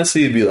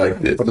 Honestly, it'd be like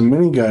this. But a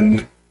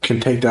minigun can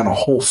take down a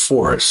whole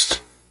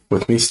forest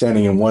with me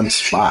standing in one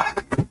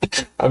spot.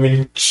 I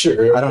mean,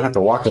 sure. I don't have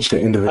to walk up to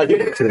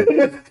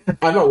individual.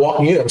 I'm not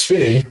walking in, I'm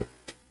spinning. You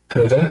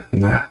know what I'm saying?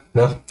 Nah.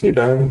 No. You're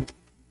done.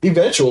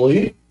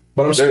 Eventually,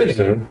 but I'm Very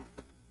spinning.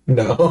 soon.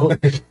 No.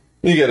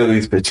 You got at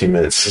least 15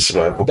 minutes to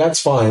survival. That's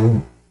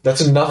fine.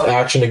 That's enough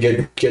action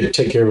to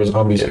take care of his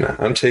zombies. Nah,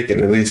 I'm taking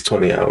at least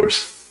 20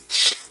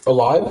 hours.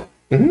 Alive?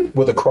 Mm-hmm.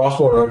 With a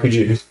crossbow and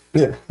RPG.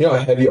 Yeah. You know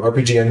how heavy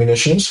RPG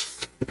ammunition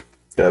is?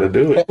 Gotta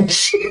do it.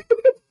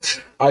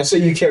 I say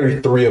you carry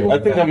 3 of them. I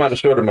think I might have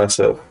shorted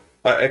myself.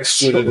 I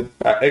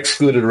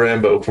excluded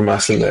Rambo from my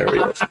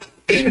scenario.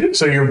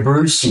 So you're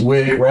Bruce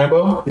Wick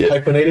Rambo? Yeah.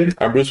 Hyphenated?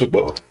 I'm Bruce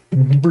WICK-BO.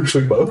 Bruce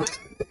Wick-BO.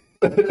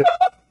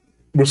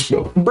 Bruce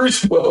WICK-BO.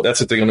 Bruce Wick.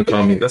 That's what they're gonna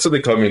call me. That's what they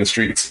call me in the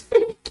streets.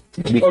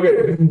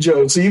 Okay,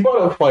 Joe, so you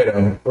bought a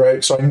Fido,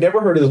 right? So I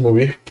never heard of this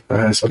movie.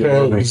 That's a good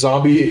Apparently, movie.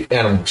 zombie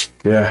animals.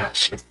 Yeah.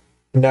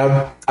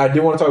 Now, I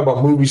do want to talk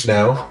about movies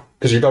now,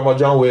 because you're talking about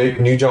John Wick,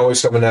 new John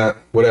Wick's coming out,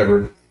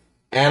 whatever.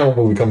 Animal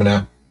movie coming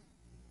out.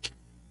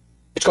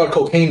 It's called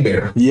Cocaine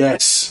Bear.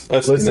 Yes.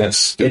 That's It's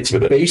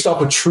stupid. based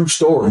off a true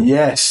story.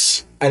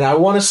 Yes. And I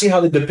want to see how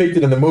they depict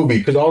it in the movie,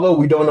 because although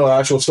we don't know the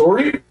actual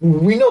story,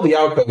 we know the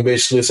outcome,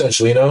 basically,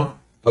 essentially, you know?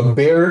 A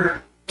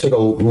bear took a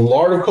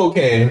lard of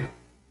cocaine,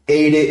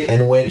 ate it,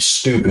 and went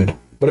stupid.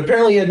 But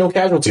apparently he had no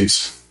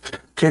casualties.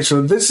 Okay,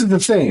 so this is the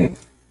thing.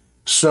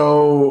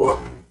 So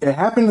it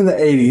happened in the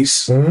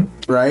 80s,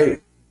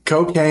 right?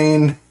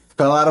 Cocaine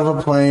fell out of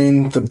a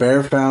plane. The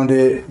bear found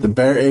it. The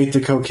bear ate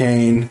the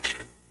cocaine.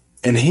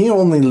 And he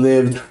only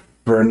lived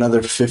for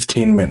another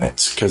 15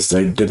 minutes because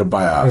they did a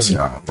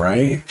biopsy on him,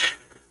 right?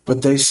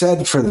 But they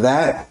said for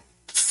that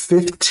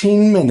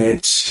 15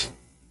 minutes,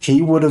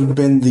 he would have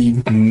been the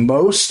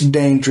most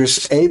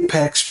dangerous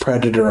apex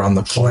predator on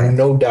the planet.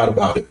 No doubt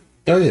about it.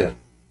 Oh yeah.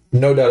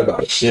 No doubt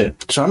about it. Yeah.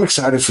 So I'm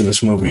excited for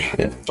this movie.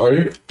 Yeah. Are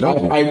you?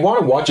 No. I want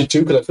to watch it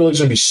too because I feel like it's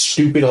going to be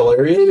stupid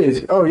hilarious. It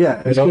is. Oh,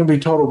 yeah. It's know? going to be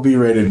a total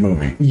B-rated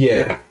movie.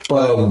 Yeah.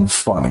 But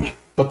funny.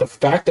 But the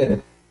fact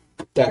that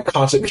that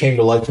concept came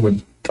to life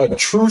from a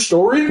true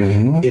story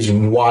is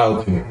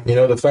wild to me. You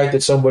know, the fact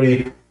that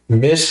somebody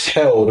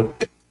misheld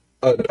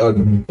a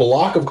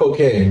block of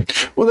cocaine.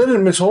 Well, they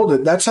didn't mishold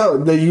it. That's how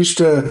they used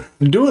to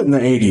do it in the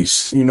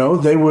 80s. You know,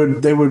 they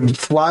would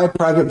fly a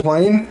private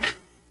plane,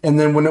 and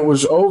then when it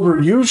was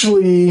over,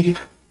 usually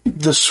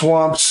the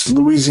swamps,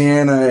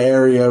 Louisiana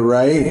area,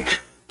 right?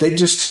 They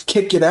just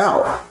kick it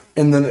out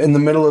in the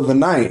middle of the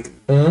night.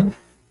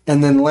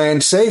 And then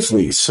land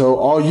safely. So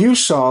all you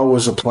saw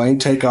was a plane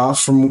take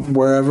off from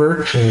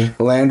wherever,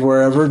 land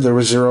wherever. There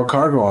was zero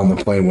cargo on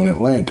the plane when it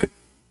landed.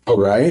 Oh,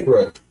 right?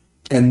 Right.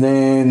 And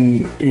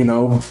then, you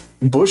know,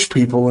 bush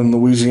people in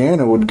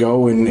Louisiana would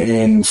go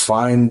and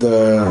find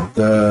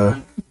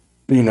the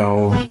you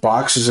know,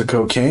 boxes of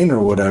cocaine or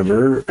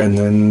whatever, and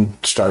then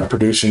start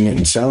producing it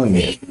and selling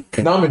it.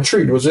 Now I'm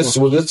intrigued. Was this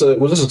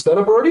a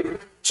setup already?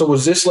 So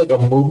was this like a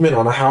movement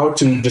on how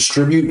to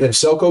distribute and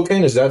sell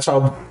cocaine? Is that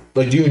how?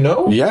 Like, do you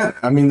know? Yeah,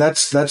 I mean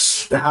that's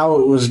how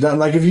it was done.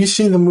 Like if you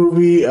see the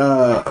movie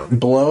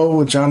Blow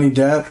with Johnny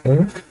Depp,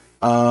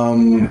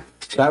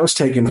 that was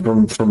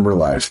taken from real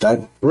life.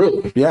 That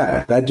Really?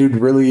 yeah, that dude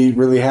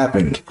really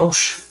happened. Oh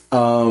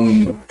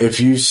If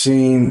you've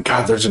seen,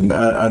 God, there's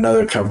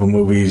another couple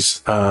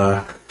movies.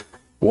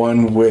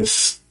 One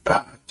with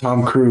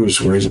Tom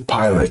Cruise where he's a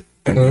pilot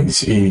and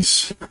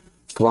he's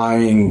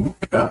flying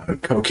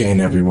cocaine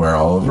everywhere,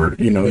 all over.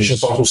 You know, Mission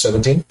Impossible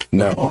 17?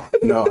 no,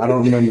 I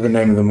don't remember the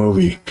name of the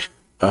movie.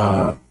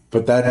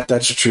 But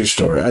that's a true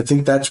story. I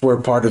think that's where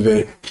part of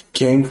it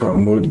came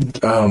from.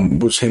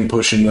 Was him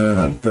pushing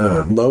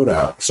the load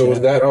out. So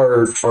is that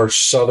our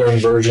southern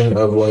version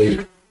of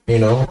like, you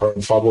know, our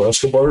Pablo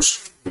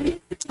Escobar's?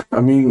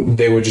 I mean,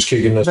 They were just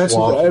kicking the that's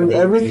swamp.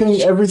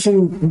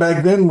 everything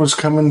back then was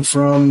coming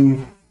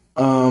from.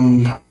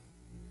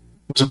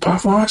 Was it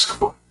Pablo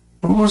Escobar?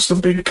 What was the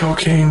big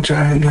cocaine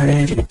giant in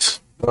the 80s?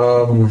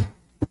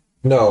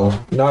 No,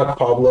 not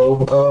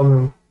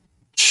Pablo.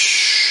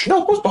 No,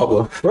 it was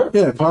Pablo, right?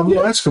 Yeah,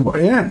 Pablo Escobar.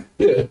 Yeah,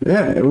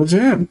 it was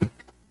him.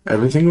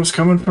 Everything was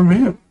coming from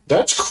him.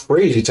 That's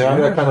crazy to have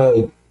that kind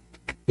of,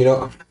 you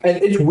know.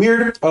 And it's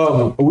weird.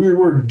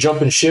 We're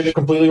jumping ship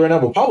completely right now,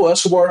 but Pablo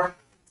Escobar,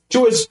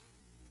 to his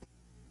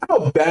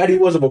how bad he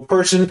was of a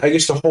person, I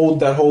guess, to hold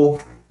that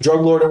whole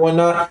drug lord and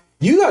whatnot.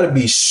 You got to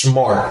be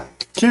smart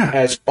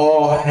as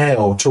all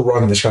hell to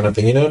run this kind of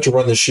thing, you know, to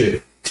run this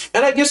shit.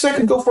 And I guess that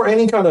could go for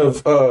any kind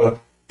of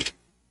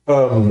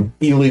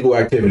illegal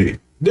activity.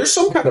 There's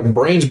some kind of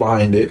brains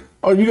behind it.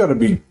 Oh, you got to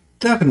be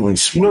definitely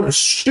smart. You know,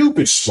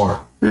 stupid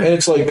smart. And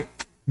it's like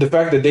the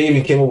fact that they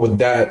even came up with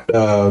that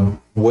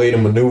way to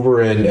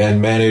maneuver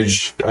and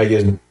manage, I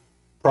guess,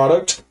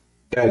 product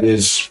that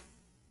is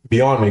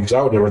beyond me, because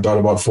I would never thought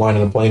about flying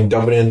in a plane,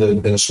 dumping it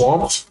in the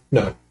swamps.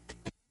 No.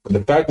 But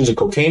the fact there's a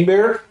cocaine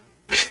bear,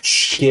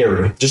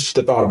 scary. Just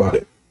the thought about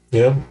it.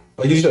 You know?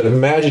 Like you said,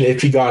 imagine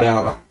if he got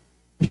out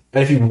and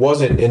if he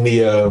wasn't in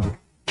the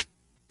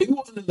in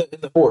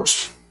the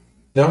forest.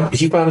 You know?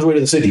 He found his way to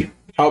the city.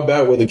 How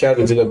bad would the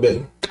casualties have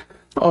been?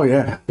 Oh,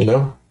 yeah. You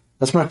know?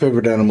 That's my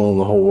favorite animal in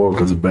the whole world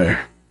is a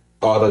bear.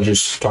 Oh, they're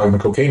just talking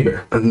about cocaine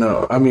bear.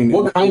 No, I mean...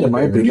 What kind of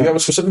bear? Do you have a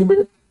specific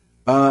bear?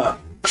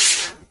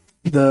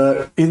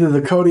 Either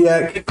the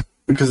Kodiak,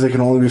 because they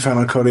can only be found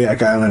on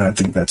Kodiak Island. I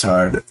think that's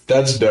hard.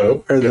 That's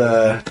dope. Or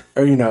the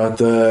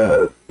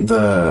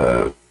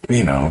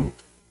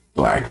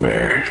black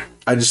bear.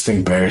 I just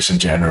think bears in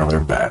general are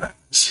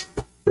badass.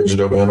 Bear's a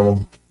dope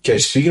animal. Okay,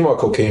 speaking about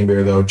cocaine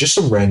bear, though, just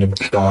some random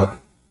thought.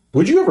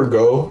 Would you ever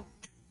go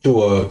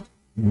to a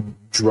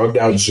drugged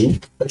out zoo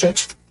by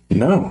chance?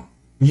 No.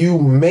 You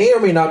may or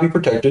may not be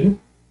protected.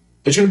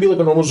 It's going to be like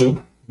a normal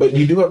zoo, but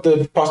you do have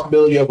the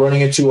possibility of running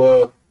into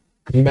a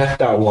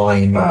methed out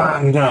lion.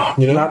 No,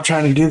 you're not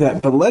trying to do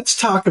that. But let's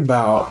talk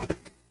about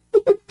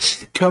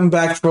come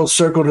back full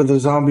circle to the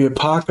zombie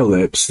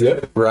apocalypse.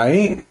 Yep.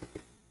 Right?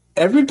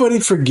 Everybody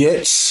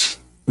forgets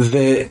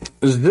that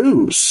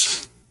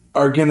zoos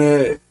are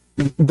the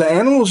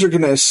animals are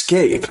gonna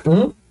escape.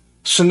 Mm-hmm.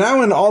 So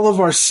now in all of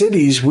our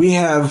cities, we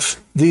have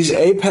these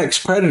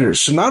apex predators.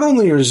 So not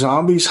only are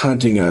zombies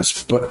hunting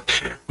us, but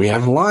we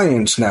have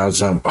lions now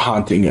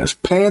haunting us,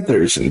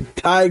 panthers and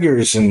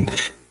tigers and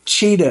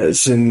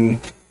cheetahs and...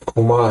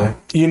 Oh my.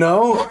 You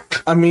know?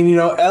 I mean, you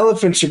know,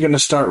 elephants are going to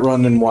start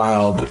running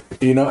wild.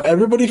 You know,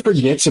 everybody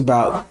forgets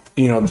about,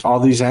 you know, all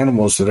these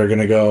animals that are going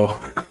to go,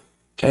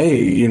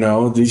 hey, you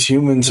know, these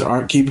humans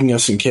aren't keeping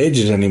us in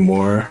cages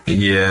anymore.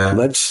 Yeah.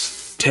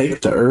 Let's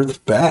take the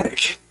earth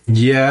back.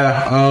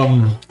 Yeah,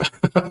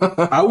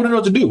 I wouldn't know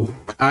what to do.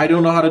 I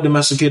don't know how to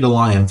domesticate a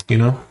lion, you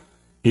know?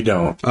 You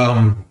don't.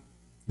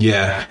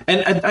 Yeah.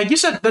 And I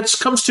guess that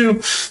comes to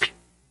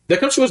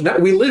us now.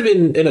 We live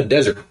in a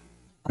desert.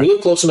 We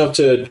live close enough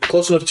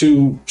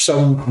to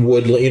some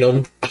wood, you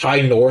know,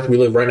 high north. We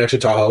live right next to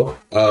Tahoe.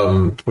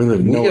 We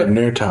live nowhere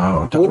near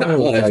Tahoe.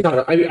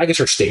 I guess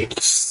our state.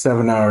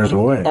 7 hours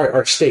away.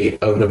 Our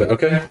state of Nevada,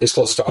 okay? It's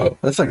close to Tahoe.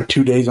 That's like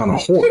 2 days on a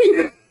horse.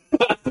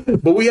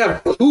 But we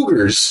have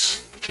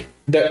cougars.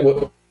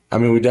 I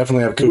mean, we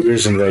definitely have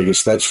cougars in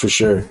Vegas, that's for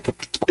sure.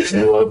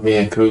 I love me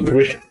a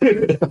cougar.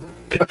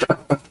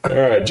 All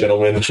right,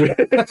 gentlemen.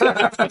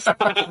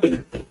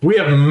 We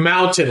have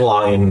mountain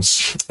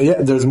lions.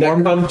 Yeah, there's more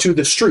that come to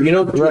the street, you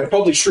know, right.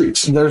 Public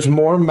streets. There's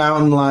more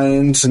mountain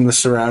lions in the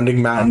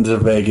surrounding mountains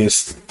of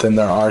Vegas than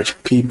there are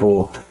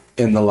people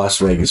in the Las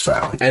Vegas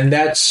Valley. And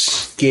that's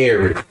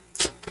scary.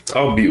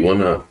 I'll beat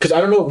one up. Because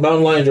I don't know if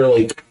mountain lions are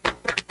like...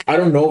 I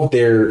don't know if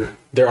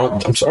they're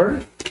on... I'm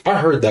sorry? I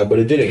heard that, but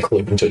it didn't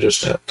click until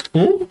just now.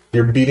 Hmm?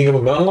 You're beating up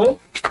a mountain lion?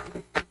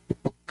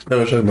 No,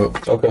 I'm talking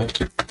about. Okay.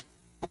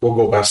 We'll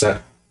go past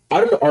that.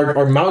 I don't know.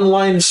 Are mountain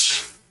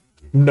lions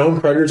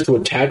known predators to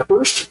attack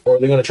first? Or are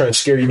they going to try and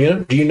scare you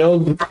in? Do you know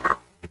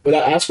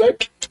that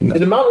aspect? No. Is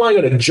the mountain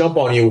lion going to jump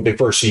on you if they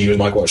first see you is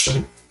my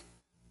question.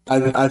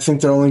 I think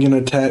they're only going to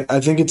attack...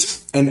 I think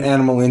it's an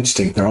animal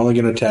instinct. They're only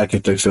going to attack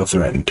if they feel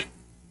threatened.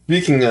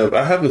 Speaking of,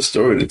 I have a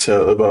story to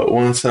tell about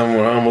one time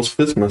when I almost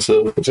pissed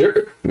myself.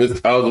 Sure.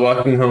 I was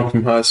walking home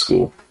from high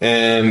school,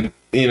 and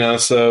you know,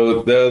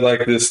 so they're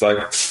like this, like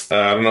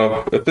I don't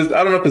know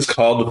if it's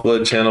called the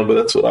flood channel, but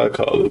that's what I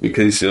call it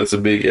because you know, it's a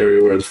big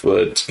area where the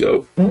floods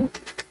go,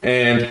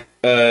 and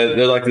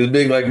they're like this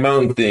big like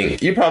mountain thing.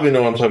 You probably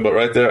know what I'm talking about,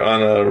 right there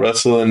on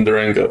Russell and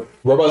Durango.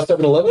 What about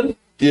 7-Eleven?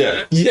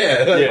 Yeah.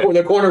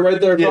 The corner right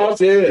there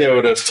across. Yeah,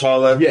 with those tall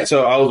left. Yeah.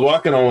 So I was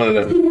walking on one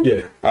of them.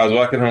 Yeah. I was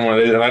walking on one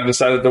of them, and I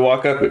decided to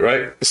walk up it,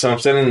 right? So I'm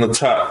standing on the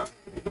top,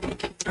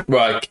 Bro,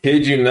 I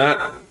kid you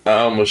not. I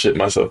almost shit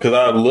myself because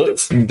I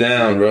looked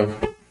down, bro.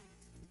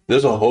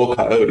 There's a whole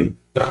coyote.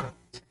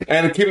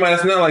 And keep in mind,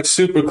 it's not like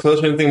super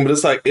close or anything, but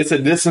it's like it's a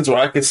distance where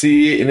I can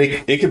see it, and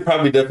it could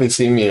probably definitely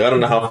see me. I don't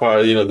know how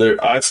far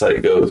their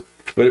eyesight goes,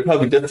 but it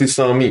probably definitely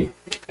saw me.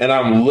 And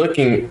I'm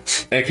looking,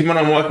 and keep in mind,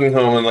 I'm walking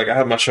home, and like I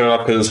have my shirt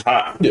off because it's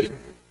hot. Yeah.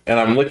 And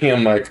I'm looking,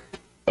 I'm like,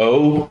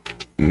 oh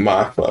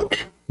my fuck.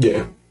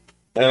 Yeah.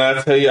 And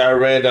I tell you, I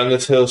ran down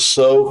this hill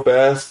so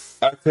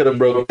fast, I could have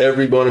broke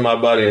every bone in my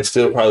body and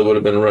still probably would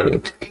have been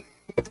running.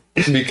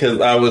 Because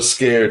I was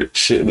scared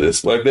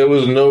shitless. Like, there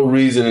was no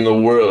reason in the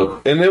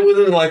world. And it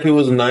wasn't like it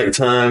was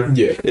nighttime.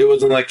 Yeah. It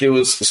wasn't like it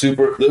was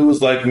it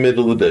was like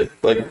middle of the day,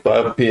 like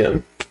 5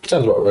 p.m.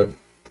 Sounds about right.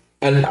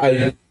 And I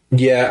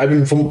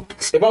mean, if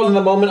I was in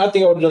the moment, I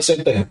think I would have done the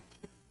same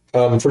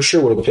thing. For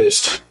sure would have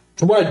pissed.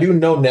 From what I do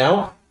know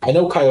now, I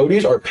know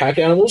coyotes are pack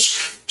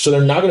animals, so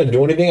they're not going to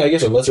do anything, I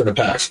guess, unless they're in a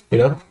pack,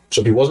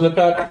 So if he wasn't in a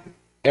pack,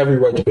 every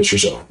right to piss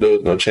yourself. There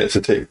was no chance to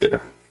take there.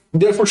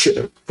 Yeah, for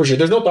sure. For sure.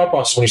 There's no thought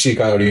process when you see a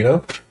coyote,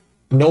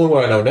 Knowing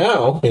what I know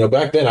now,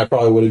 back then I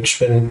probably would have just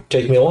been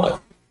taking me alive.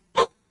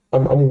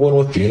 I'm going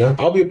with you,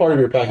 I'll be a part of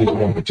your package if you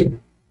want me to.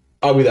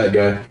 I'll be that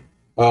guy.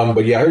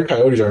 But yeah, I heard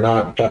coyotes are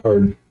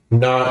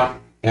not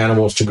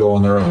animals to go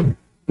on their own.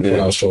 Yeah. What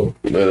I was told.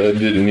 But I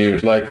didn't even,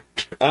 like,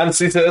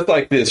 honestly, so it's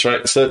like this,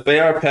 right? So if they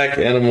are pack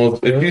animals,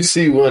 if you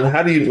see one,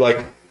 how do you,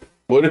 like,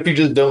 what if you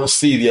just don't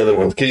see the other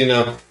ones?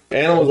 Because,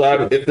 animals,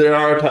 if they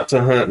are taught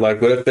to hunt,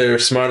 like, what if they're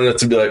smart enough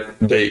to be like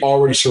bait?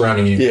 Already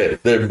surrounding you. Yeah,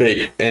 they're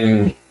bait.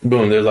 And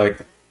boom,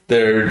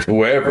 they're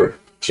wherever.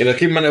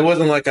 Keep in mind, it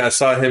wasn't like I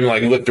saw him,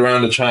 like, looked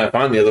around to try and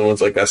find the other ones.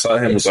 Like, I saw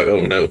him, was like,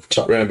 oh no,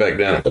 ran back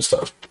down. That's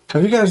tough.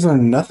 Have you guys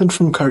learned nothing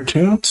from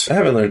cartoons? I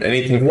haven't learned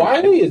anything.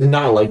 Wiley is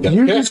not like that.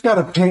 You just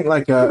gotta paint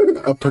like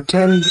a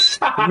pretend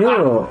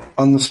mural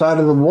on the side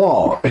of the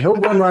wall. He'll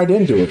run right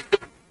into it.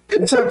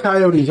 That's how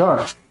coyotes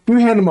are. You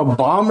hand him a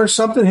bomb or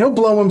something, he'll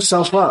blow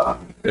himself up.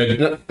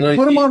 No,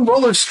 Put him on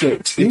roller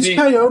skates. These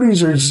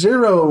coyotes are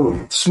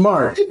zero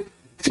smart.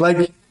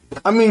 Like,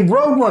 I mean,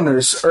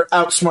 roadrunners are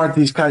outsmart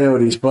these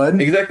coyotes,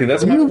 bud. Exactly,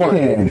 that's my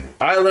point.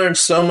 I learned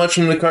so much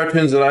from the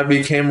cartoons that I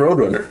became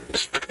Roadrunner.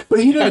 But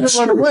he doesn't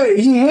run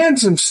away. He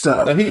hands him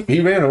stuff. No, he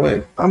ran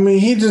away. I mean,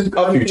 he just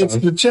gets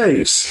the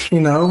chase, He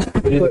did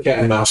the cat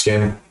and mouse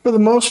game. For the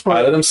most I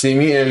part. let him see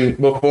me, and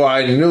before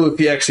I knew if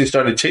he actually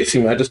started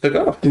chasing me, I just took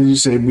off. Did you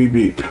say beep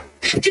beep?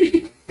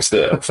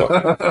 Still,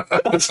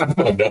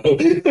 Oh,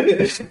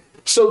 no.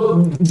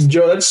 So,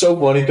 Joe, that's so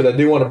funny because I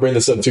do want to bring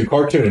this up too.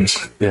 Cartoons.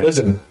 Yeah.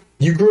 Listen,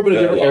 you grew up in a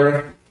different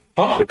era.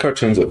 the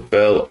cartoons that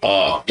fell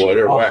off, boy,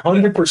 they're whack.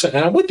 100%.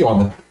 And I'm with you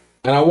on that.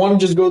 And I want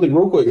to just go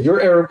real quick.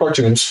 Your era of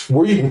cartoons,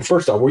 were you a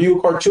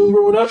cartoon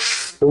growing up?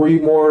 Or were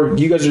you more,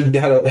 you guys had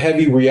a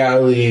heavy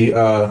reality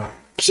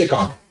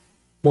sitcom?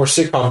 More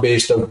sitcom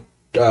based of,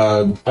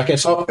 I can't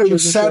say. It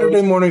was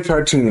Saturday morning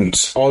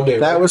cartoons. All day,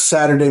 That right? was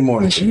Saturday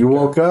morning. You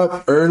woke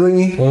up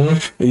early and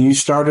you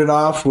started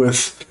off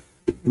with,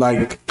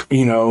 like,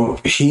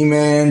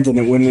 He-Man, then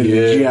it went into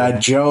G.I.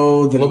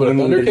 Joe, then it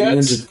went into the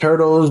Ninja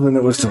Turtles, then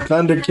it was the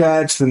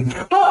Thundercats, then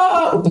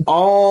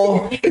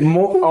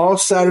all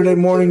Saturday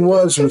morning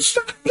was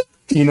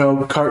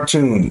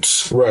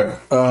cartoons. Right.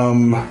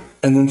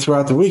 And then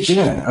throughout the week,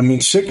 I mean,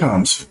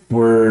 sitcoms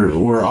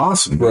were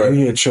awesome. Right.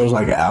 You had shows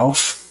like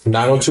Alf.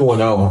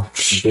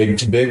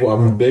 90210. Big.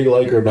 I'm a big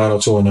liker of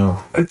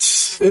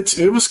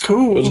 90210. It was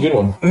cool. It was a good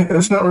one.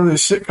 It's not really a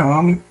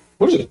sitcom.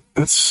 What is it?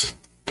 It's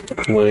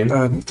Lame.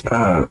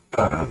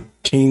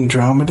 teen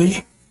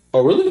dramedy.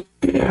 Oh, really?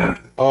 Yeah.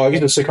 Oh, I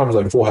guess the sitcom is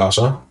like Full House,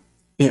 huh?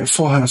 Yeah,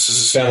 Full House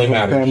is Family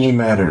Matters. Family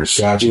Matters.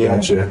 Gotcha.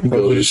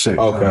 Those are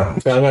sitcoms. Okay.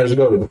 Family Matters is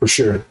good for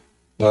sure.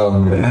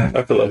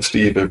 I feel like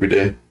Steve every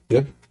day.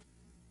 Yeah.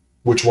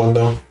 Which one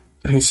though?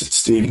 He said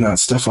Steve, not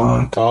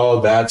Stefan. Oh,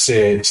 that's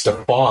it.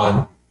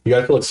 Stefan. You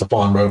gotta feel like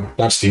Stefan, bro.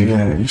 Not Steve.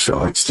 Yeah, you feel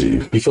like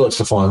Steve. You feel like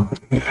Stefan.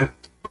 I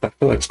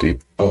feel like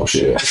Steve. Oh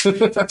shit.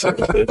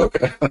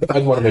 Okay. I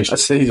just want to make sure.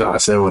 I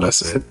said what I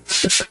said.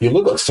 You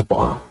look like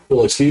Stefan. You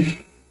feel like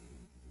Steve.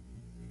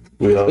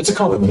 It's a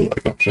compliment.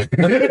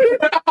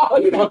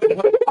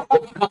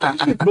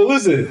 But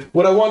listen,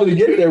 what I wanted to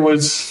get there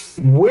was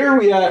where are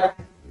we at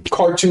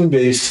cartoon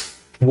based?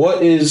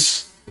 What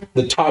is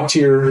the top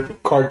tier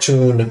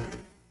cartoon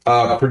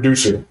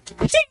producer?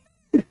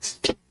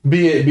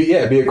 Be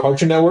it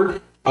Cartoon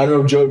Network. I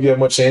don't know, Joe, if you have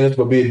much saying this,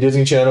 but be it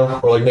Disney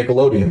Channel or like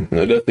Nickelodeon.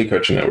 No, definitely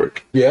Cartoon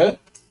Network. Yeah?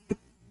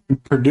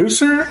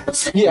 Producer?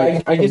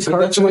 Yeah, I guess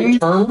that's the right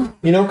term,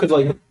 because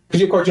you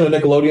have cartoon on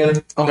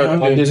Nickelodeon,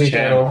 on Disney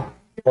Channel,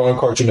 or on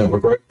Cartoon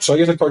Network, right? So I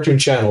guess a cartoon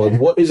channel.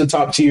 Like, what is the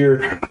top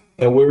tier,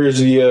 and where's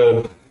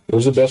the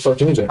best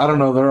cartoons at? I don't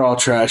know. They're all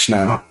trash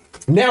now.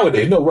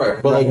 Nowadays, no,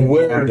 right? But like,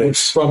 where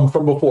Nowadays. from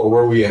before?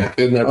 Where are we at?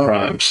 In their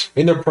primes.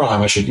 In their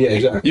prime, I should. Yeah,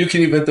 exactly. You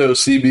can even throw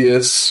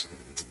CBS.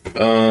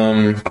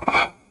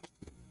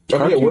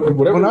 Whatever.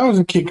 When I was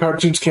a kid,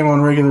 cartoons came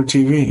on regular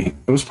TV.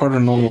 It was part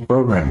of normal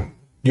programming.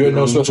 You had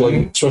no special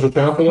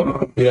channel for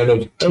them? You had no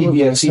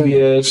TBS,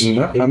 CBS.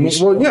 No, I mean,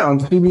 well, yeah, on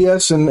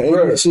CBS and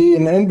ABC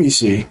and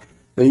NBC.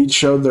 They each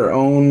showed their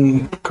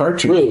own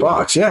cartoon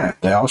box. Yeah,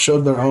 they all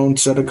showed their own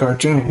set of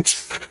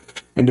cartoons.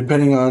 And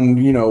depending on,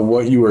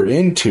 what you were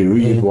into,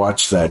 you'd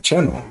watch that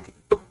channel.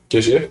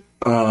 Just yeah.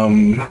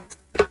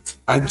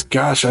 I think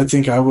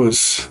I'd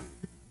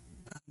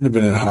have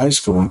been in high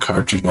school when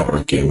Cartoon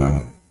Network came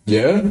out.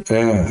 Yeah?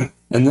 Yeah.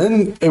 And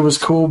then it was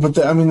cool, but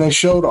they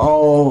showed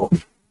all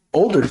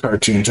older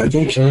cartoons. I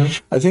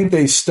think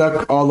they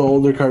stuck all the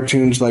older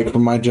cartoons like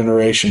from my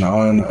generation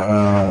on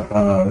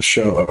a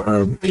show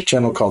or a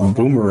channel called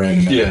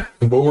Boomerang. Yeah,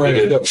 Boomerang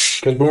because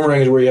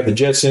Boomerang is where you have the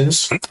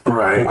Jetsons.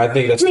 Right. I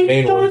think that's the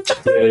main one.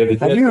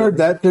 Yeah, have you heard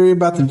that theory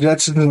about the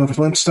Jetsons and the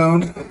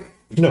Flintstones?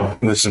 No.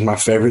 This is my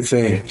favorite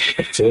thing.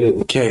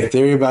 Okay,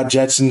 theory about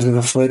Jetsons and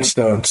the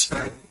Flintstones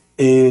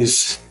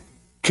is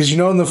because in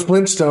the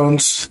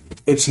Flintstones,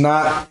 it's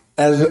not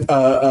as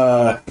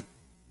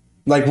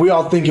like we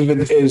all think of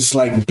it as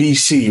like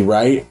BC,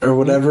 right? Or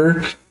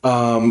whatever,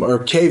 or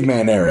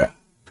caveman era.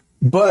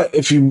 But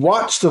if you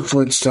watch the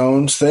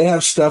Flintstones, they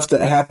have stuff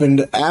that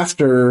happened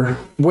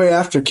way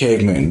after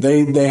cavemen.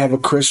 They have a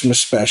Christmas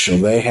special.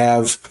 They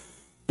have,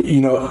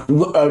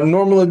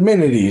 normal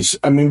amenities.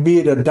 I mean, be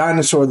it a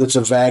dinosaur that's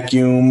a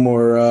vacuum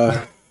or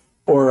a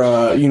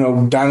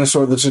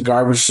dinosaur that's a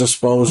garbage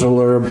disposal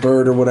or a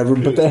bird or whatever,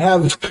 but they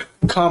have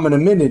common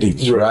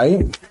amenities,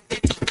 right?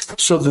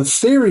 So the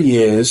theory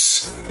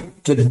is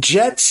the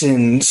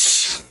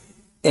Jetsons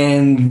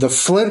and the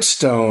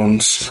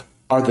Flintstones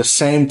are the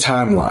same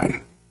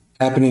timeline,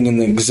 happening in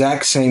the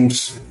exact same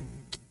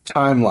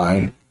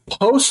timeline.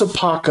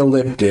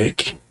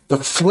 Post-apocalyptic, the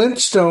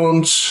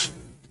Flintstones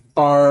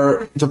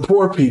are the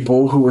poor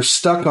people who were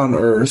stuck on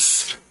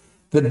Earth.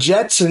 The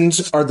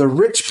Jetsons are the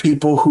rich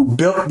people who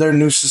built their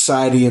new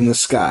society in the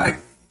sky.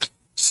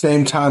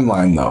 Same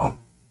timeline, though.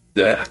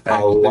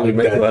 I like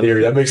that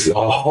theory. That makes a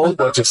whole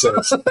bunch of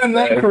sense. Isn't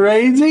that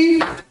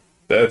crazy?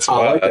 I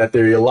like that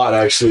theory a lot,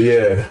 actually.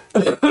 Yeah,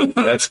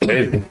 that's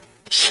crazy.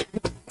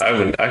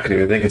 I couldn't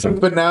even think of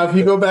something. But now, if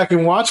you go back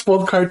and watch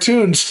both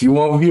cartoons, you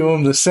won't view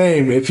them the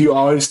same. If you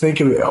always think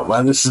of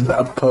it, this is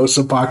a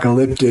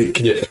post-apocalyptic.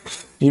 Yeah.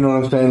 You know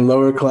what I'm saying?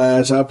 Lower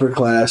class, upper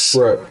class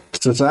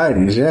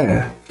societies,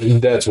 yeah.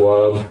 That's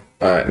wild.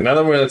 All right, now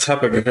that we're on the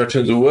topic of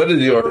cartoons, what is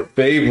your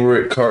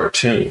favorite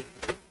cartoon?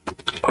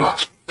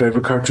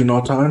 Favorite cartoon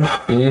all time?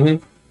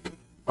 Mm-hmm.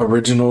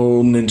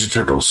 Original Ninja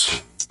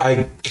Turtles.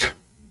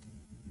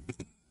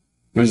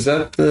 Is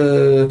that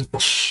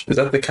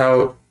the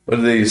cow? What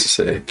did they used to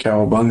say?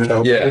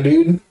 Cowabunga? Yeah,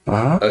 dude.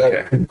 Uh-huh.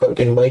 Okay.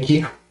 Fucking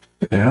Mikey.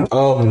 Yeah.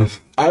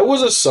 I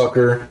was a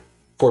sucker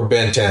for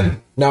Ben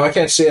 10. Now, I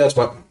can't say that's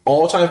my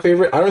all-time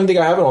favorite. I don't even think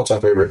I have an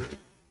all-time favorite.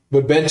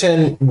 But Ben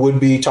 10 would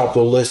be top of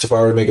the list if I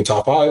were to make a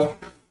top 5.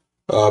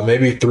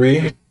 Maybe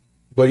 3.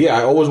 But yeah,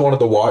 I always wanted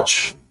to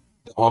watch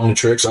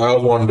Omnitrix. I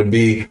always wanted to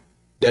be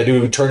that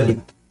dude who turned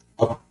into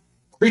a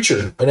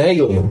creature, an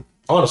alien.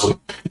 Honestly.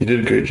 You did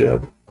a great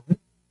job.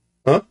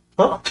 Huh?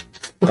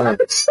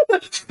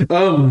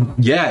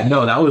 Yeah,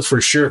 no, that was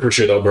for sure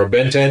though, bro.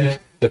 Ben 10,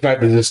 the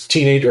fact that this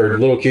teenage or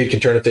little kid can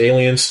turn into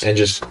aliens and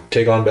just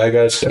take on bad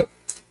guys,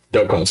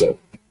 dope concept.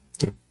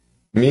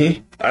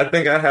 Me? I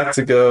think I have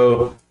to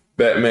go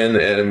Batman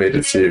the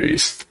Animated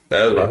Series.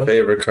 That was my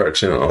favorite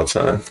cartoon of all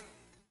time.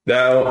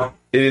 Now,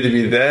 it either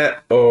be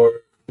that or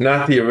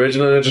not the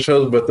original Ninja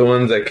Turtles, but the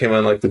ones that came out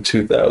in like the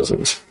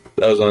 2000s.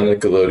 That was on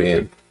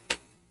Nickelodeon.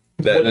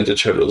 Ninja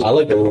Turtles. I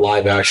like the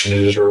live action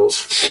Ninja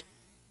Turtles.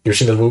 You ever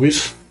seen those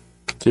movies?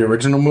 The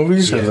original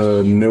movies or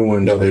the new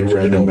ones? No, the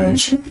original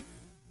ones.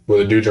 Where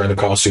the dudes are in the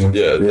costume.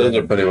 Yeah, those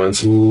are funny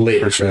ones.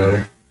 Lit, for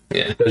sure.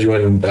 Yeah. Especially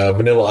when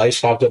Vanilla Ice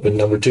popped up in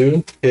number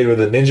 2, hit with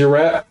a ninja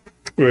rap.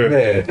 Yeah.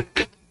 Man,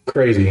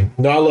 crazy.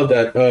 No, I love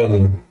that.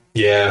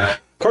 Yeah.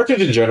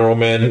 Cartoons in general,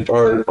 man,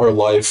 are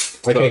life.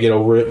 I can't get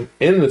over it.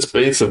 In the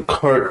space of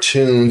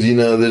cartoons,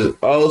 there's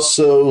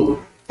also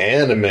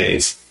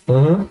animes.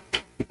 Mm-hmm.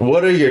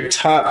 What are your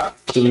top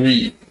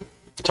 3?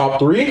 Top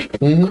 3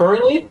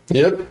 currently?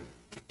 Yep.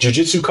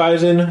 Jujutsu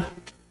Kaisen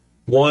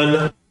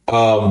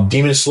 1,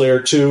 Demon Slayer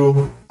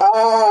 2,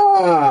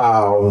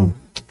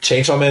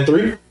 Chainsaw Man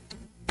 3.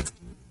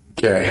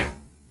 Okay.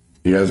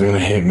 You guys are going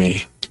to hit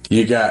me.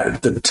 You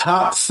got the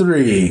top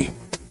 3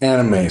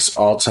 animes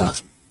all time.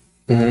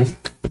 Mm-hmm.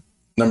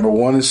 Number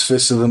 1 is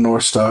Fist of the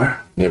North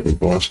Star. Never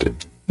watched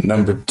it.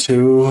 Number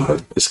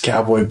 2 is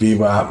Cowboy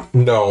Bebop.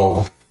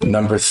 No.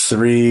 Number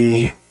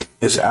 3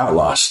 is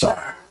Outlaw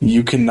Star.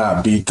 You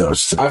cannot beat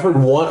those 3. I've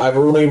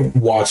only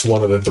watched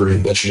one of the 3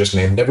 that you just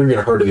named. Never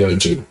even heard of the other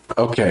 2.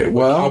 Okay,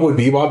 well... Cowboy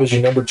Bebop is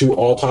your number 2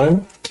 all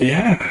time?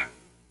 Yeah.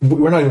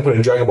 We're not even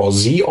putting Dragon Ball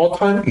Z all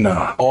time?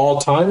 No. All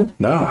time?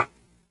 No.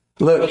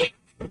 Look,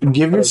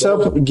 give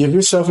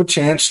yourself a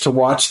chance to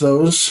watch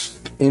those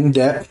in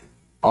depth,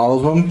 all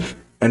of them,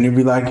 and you'll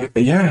be like,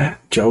 yeah,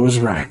 Joe was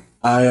right.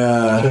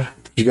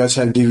 You guys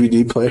have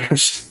DVD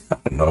players? I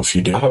don't know if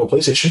you do. I have a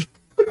PlayStation.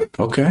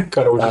 Okay.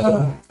 Kind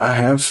of I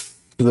have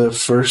the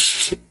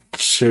first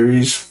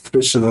series,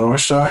 Fist of the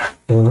North Star.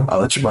 Mm-hmm. I'll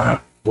let you buy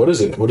it. What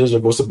is it?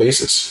 What's the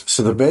basis?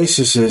 So the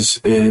basis is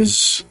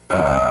this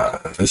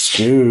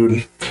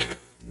dude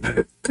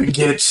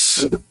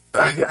gets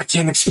I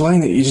can't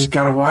explain it. You just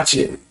gotta watch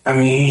it. I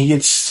mean,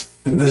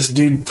 this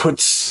dude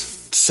puts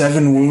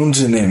 7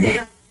 wounds in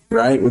him,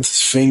 right, with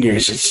his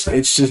fingers.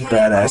 It's just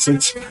badass.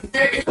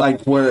 It's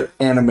like where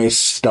anime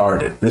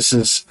started. This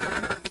is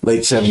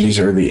late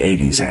 70s, early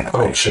 80s anime.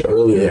 Oh shit,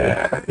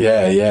 earlier.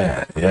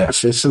 Yeah.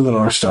 Fist of the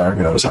North Star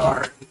goes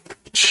hard.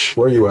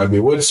 Where you at, B?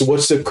 What's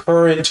the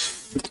current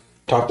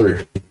top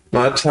 3?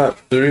 My top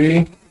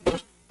 3.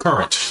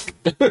 Current.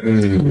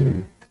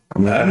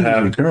 I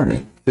have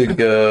current. to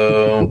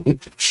go.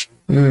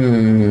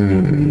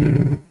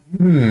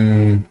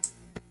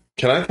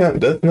 Can I count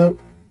Death Note?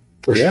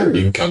 For sure,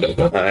 you can count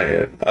that.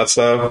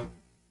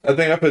 I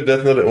think I put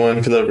Death Note at 1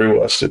 because I've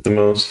rewatched it the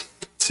most.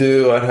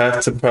 2, I'd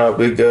have to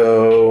probably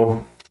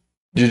go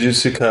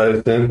Jujutsu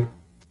Kaisen,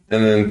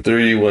 and then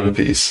 3, One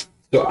Piece.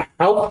 So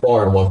how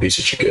far in One Piece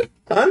did you get?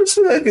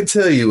 Honestly, I could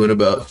tell you in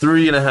about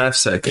 3.5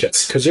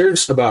 seconds. Because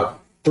there's about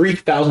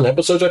 3,000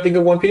 episodes, I think,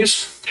 of One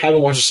Piece.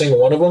 Haven't watched a single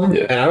one of them,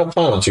 and I don't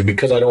plan on to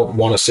because I don't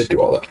want to sit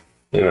through all that.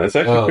 Yeah, it's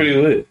actually pretty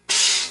lit.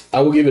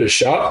 I will give it a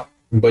shot,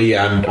 but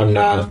yeah, I'm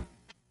not.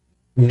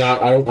 I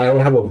don't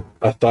have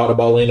a thought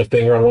about laying a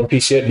finger on One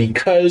Piece yet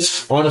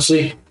because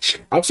honestly,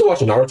 I'm still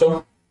watching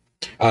Naruto.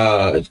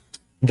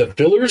 The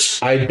fillers,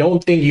 I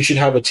don't think you should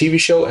have a TV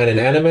show and an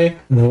anime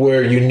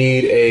where you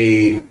need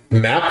a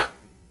map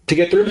to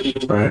get through.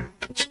 Right.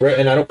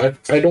 And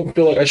I don't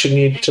feel like I should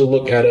need to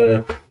look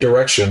at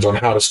directions on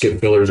how to skip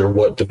fillers or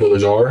what the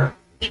fillers are.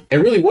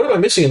 And really, what am I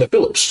missing in the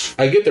fillers?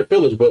 I get their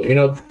fillers, but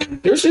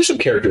there's some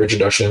character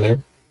introduction in there.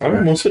 I'm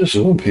almost finished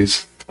with One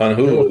Piece on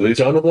Hulu. At least.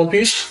 Done with One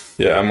Piece?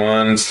 Yeah, I'm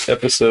on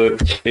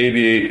episode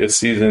 88 of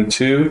season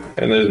 2,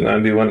 and there's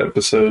 91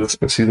 episodes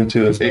in season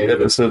 2, and 8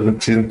 episodes in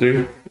season 3,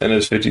 and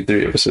there's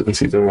 53 episodes in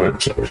season 1.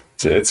 So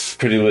it's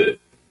pretty lit.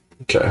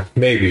 Okay,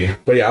 maybe.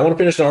 But yeah, I want to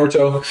finish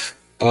Naruto.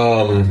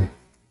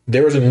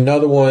 There was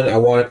another one I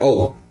wanted.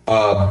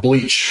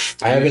 Bleach.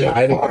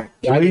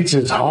 Bleach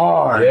is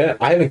hard. Yeah,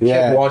 I haven't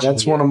kept watching.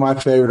 That's one of my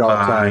favorite all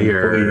time.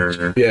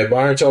 Yeah,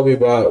 Byron told me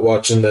about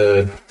watching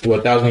the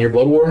 1,000 Year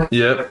Blood War.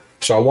 Yep.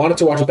 So I wanted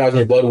to watch 1,000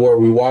 Year Blood War.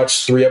 We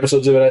watched 3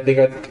 episodes of it. I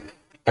think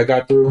I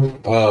got through.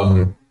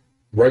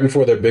 Right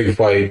before their big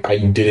fight, I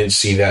didn't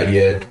see that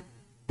yet.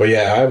 But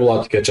yeah, I have a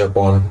lot to catch up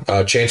on.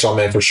 Chainsaw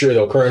Man for sure,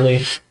 though.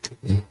 Currently,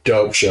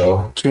 dope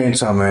show.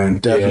 Chainsaw Man,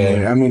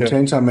 definitely. Yeah. I mean,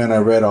 Chainsaw Man, I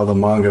read all the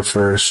manga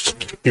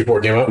first. Before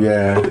it came out?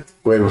 Yeah,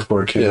 way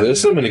before it came Yeah, out.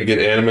 there's so many good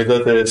animes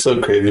out there. It's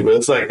so crazy, but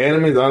it's like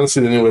anime's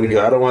honestly the new way to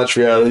go. I don't watch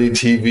reality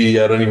TV.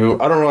 I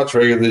don't watch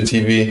regular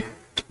TV.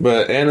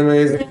 But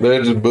animes,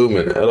 they're just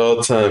booming at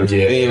all times.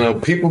 Yeah.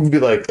 And, people be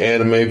like,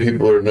 anime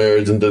people are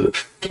nerds.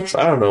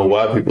 I don't know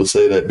why people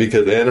say that,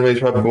 because anime is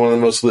probably one of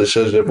the most lit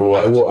shows you ever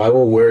watched. I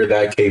will wear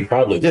that cape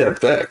proudly. Yeah,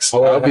 facts.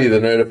 Oh, I'll be the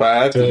nerd if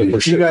I have to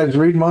be. You guys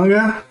read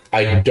manga?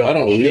 I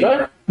don't read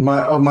it.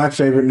 My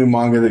favorite new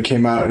manga that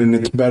came out, and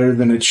it's better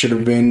than it should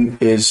have been,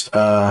 is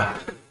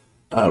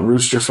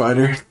Rooster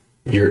Fighter.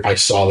 I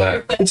saw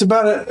that. It's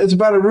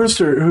about a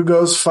rooster who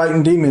goes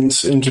fighting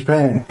demons in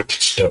Japan,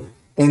 It's dope.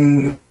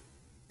 and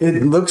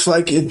it looks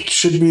like it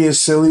should be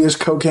as silly as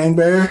Cocaine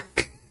Bear,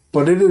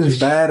 but it is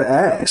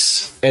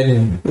badass.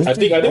 And I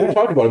think we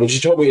talked about it, but you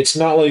told me it's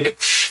not like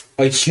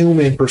a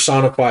human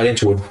personified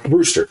into a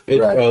rooster.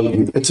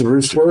 It's a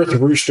rooster. Birth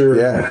rooster.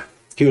 Yeah.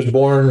 He was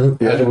born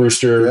as a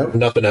rooster, Yep.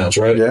 nothing else,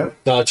 right? Yep.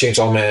 Not a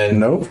Chainsaw Man.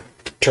 Nope.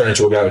 Turn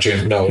into a guy with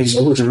chainsaw. No, He's it's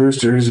a a rooster.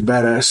 rooster. He's a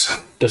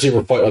badass. Does he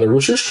ever fight other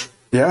roosters?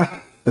 Yeah.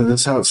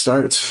 That's how it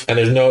starts. And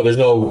there's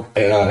no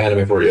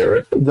anime for it yet,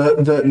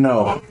 right?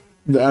 No.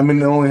 I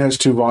mean, it only has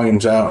 2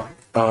 volumes out.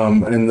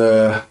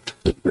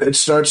 It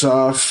starts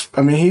off.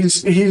 I mean,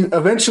 he's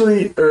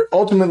eventually, or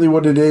ultimately,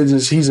 what it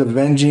is he's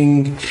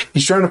avenging.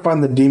 He's trying to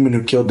find the demon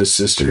who killed his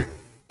sister,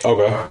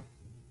 Okay.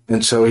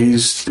 and so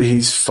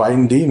he's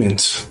fighting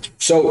demons.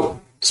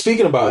 So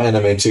speaking about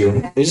anime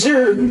too, is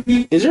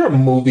there a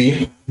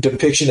movie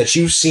depiction that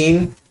you've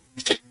seen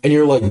and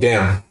you're like,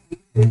 damn,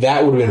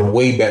 that would have been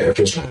way better if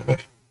it was an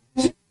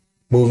anime?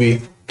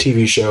 Movie,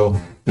 TV show,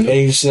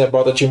 anything that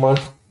bothered you, mind?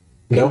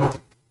 No.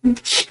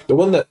 The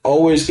one that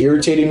always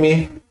irritated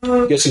me,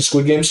 guessing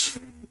Squid Games.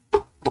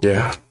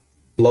 Yeah,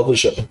 Lovely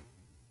show,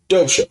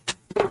 dope show.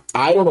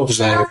 I don't know if there's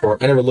an anime for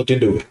it. I never looked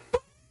into it.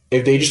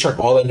 If they just turn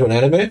all that into an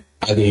anime,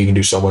 I think you can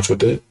do so much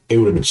with it. It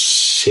would have been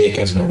sick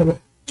as an anime.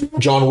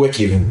 John Wick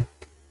even.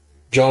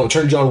 Turn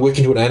John Wick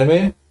into an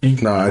anime.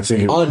 no, I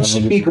think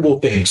Unspeakable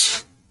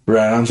things.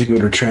 right. I don't think it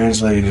would have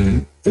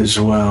translated as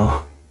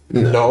well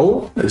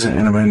No, as an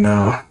anime.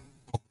 No,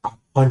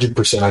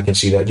 100% I can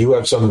see that. You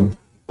have some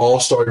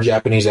all-star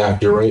Japanese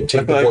actor, right?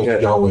 Take the voice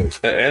of John Wick.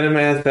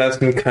 Anime has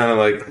been kind of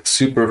like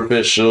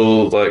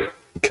superficial, like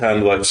kind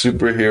of like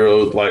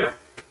superhero like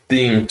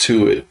theme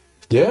to it.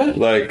 Yeah?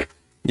 Like,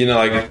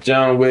 like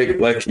John Wick,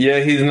 like, yeah,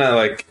 he's not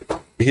like,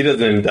 he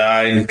doesn't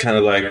die. He's kind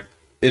of like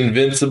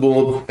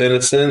invincible in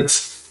a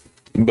sense,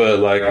 but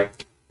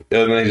like,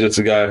 and then he's just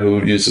a guy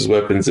who uses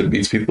weapons and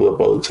beats people up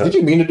all the time. Did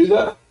you mean to do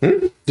that?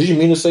 Did you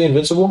mean to say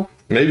invincible?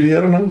 Maybe, I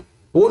don't know.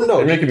 Well, no.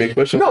 You're making me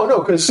question. No,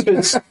 because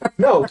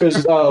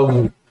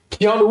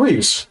Keanu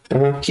Reeves,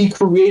 he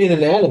created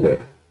an anime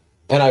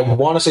And I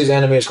want to say his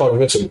anime is called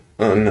Invincible.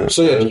 Oh no.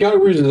 So yeah,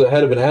 Keanu Reeves is the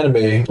head of an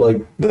anime. Like,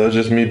 That was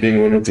just me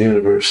being one with the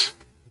universe.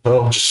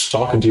 oh, just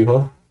talking to you,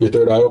 huh? Your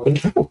third eye open?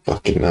 I don't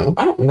fucking know.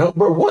 I don't know,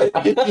 bro. What?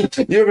 I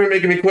thought You're ever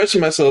making me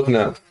question myself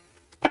now.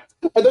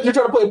 you were trying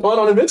to play a pun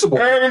on Invincible.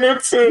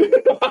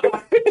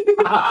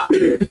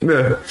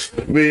 No.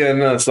 But yeah,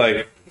 no, it's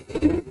like,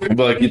 but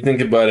like you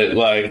think about it,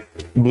 like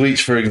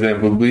Bleach, for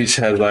example. Bleach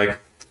has like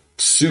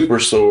super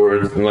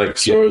swords and like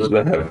swords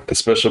that have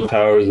special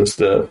powers and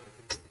stuff.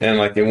 And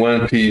like in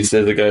One Piece,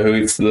 there's a guy who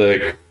eats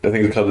like, I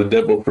think it's called the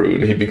devil fruit,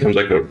 and he becomes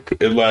like a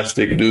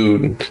elastic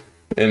dude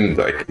and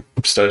like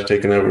starts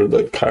taking over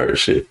the pirate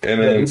shit.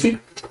 And then Luffy?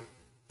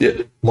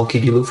 yeah, Monkey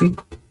D. Luffy?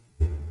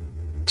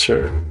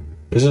 sure.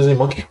 Isn't his name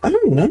Monkey? I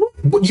don't know.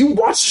 But you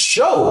watched the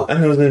show. I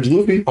know his name's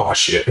Luffy. Oh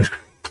shit!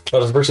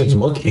 His first name's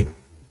Monkey.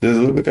 Does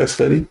it look like I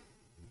studied?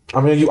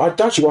 I mean, I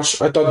thought you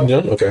watched. I thought you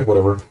did. Okay,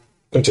 whatever.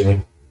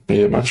 Continue.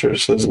 Yeah, my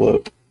church says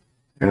love.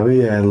 Oh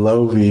yeah,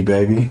 Lovey,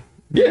 baby.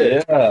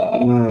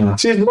 Yeah.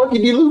 See, it's Monkey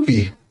D.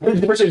 Luffy.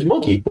 His first name's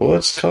Monkey. Well,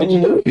 let's call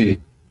him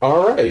Luffy.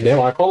 All right, damn.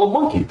 I call him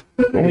Monkey.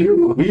 Oh,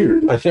 you're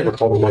weird. I never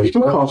called him Monkey.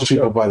 Who calls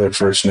people by their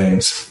first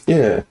names?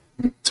 Yeah.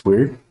 It's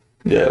weird.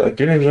 Yeah, like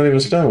your name's not even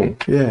Stone.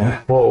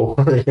 Yeah. Whoa.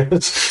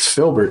 It's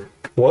Filbert.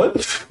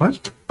 What?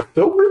 What?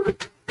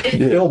 Filbert?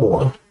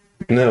 Fillmore.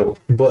 No.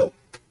 But.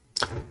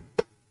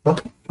 Huh?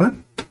 What?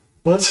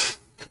 What?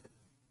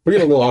 We're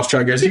getting a little off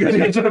track, guys. You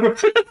guys Here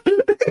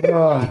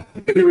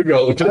we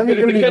go. I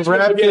think we need to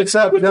wrap this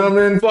up,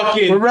 gentlemen.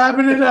 We're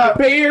wrapping it up.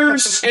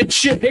 Bears and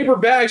shit, paper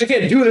bags. I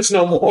can't do this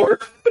no more.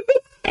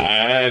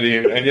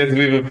 Alrighty, I guess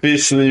we've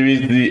officially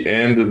reached the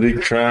end of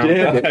the Crown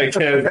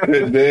Podcast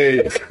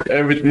today.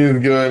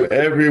 Everything's going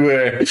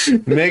everywhere.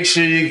 Make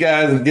sure you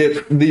guys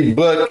get the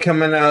book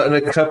coming out in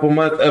a couple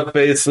months of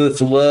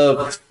Faceless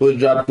Love. We'll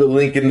drop the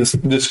link in the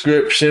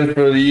description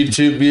for the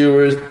YouTube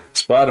viewers,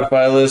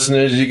 Spotify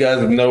listeners. You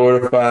guys know where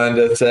to find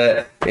us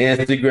at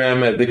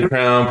Instagram at the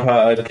Crown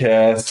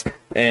Podcast.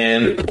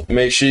 And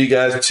make sure you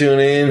guys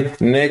tune in.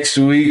 Next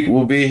week,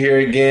 we'll be here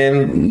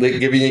again,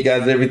 giving you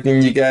guys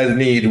everything you guys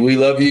need. We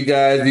love you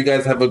guys. You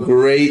guys have a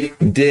great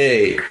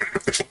day.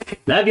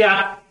 Love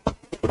ya.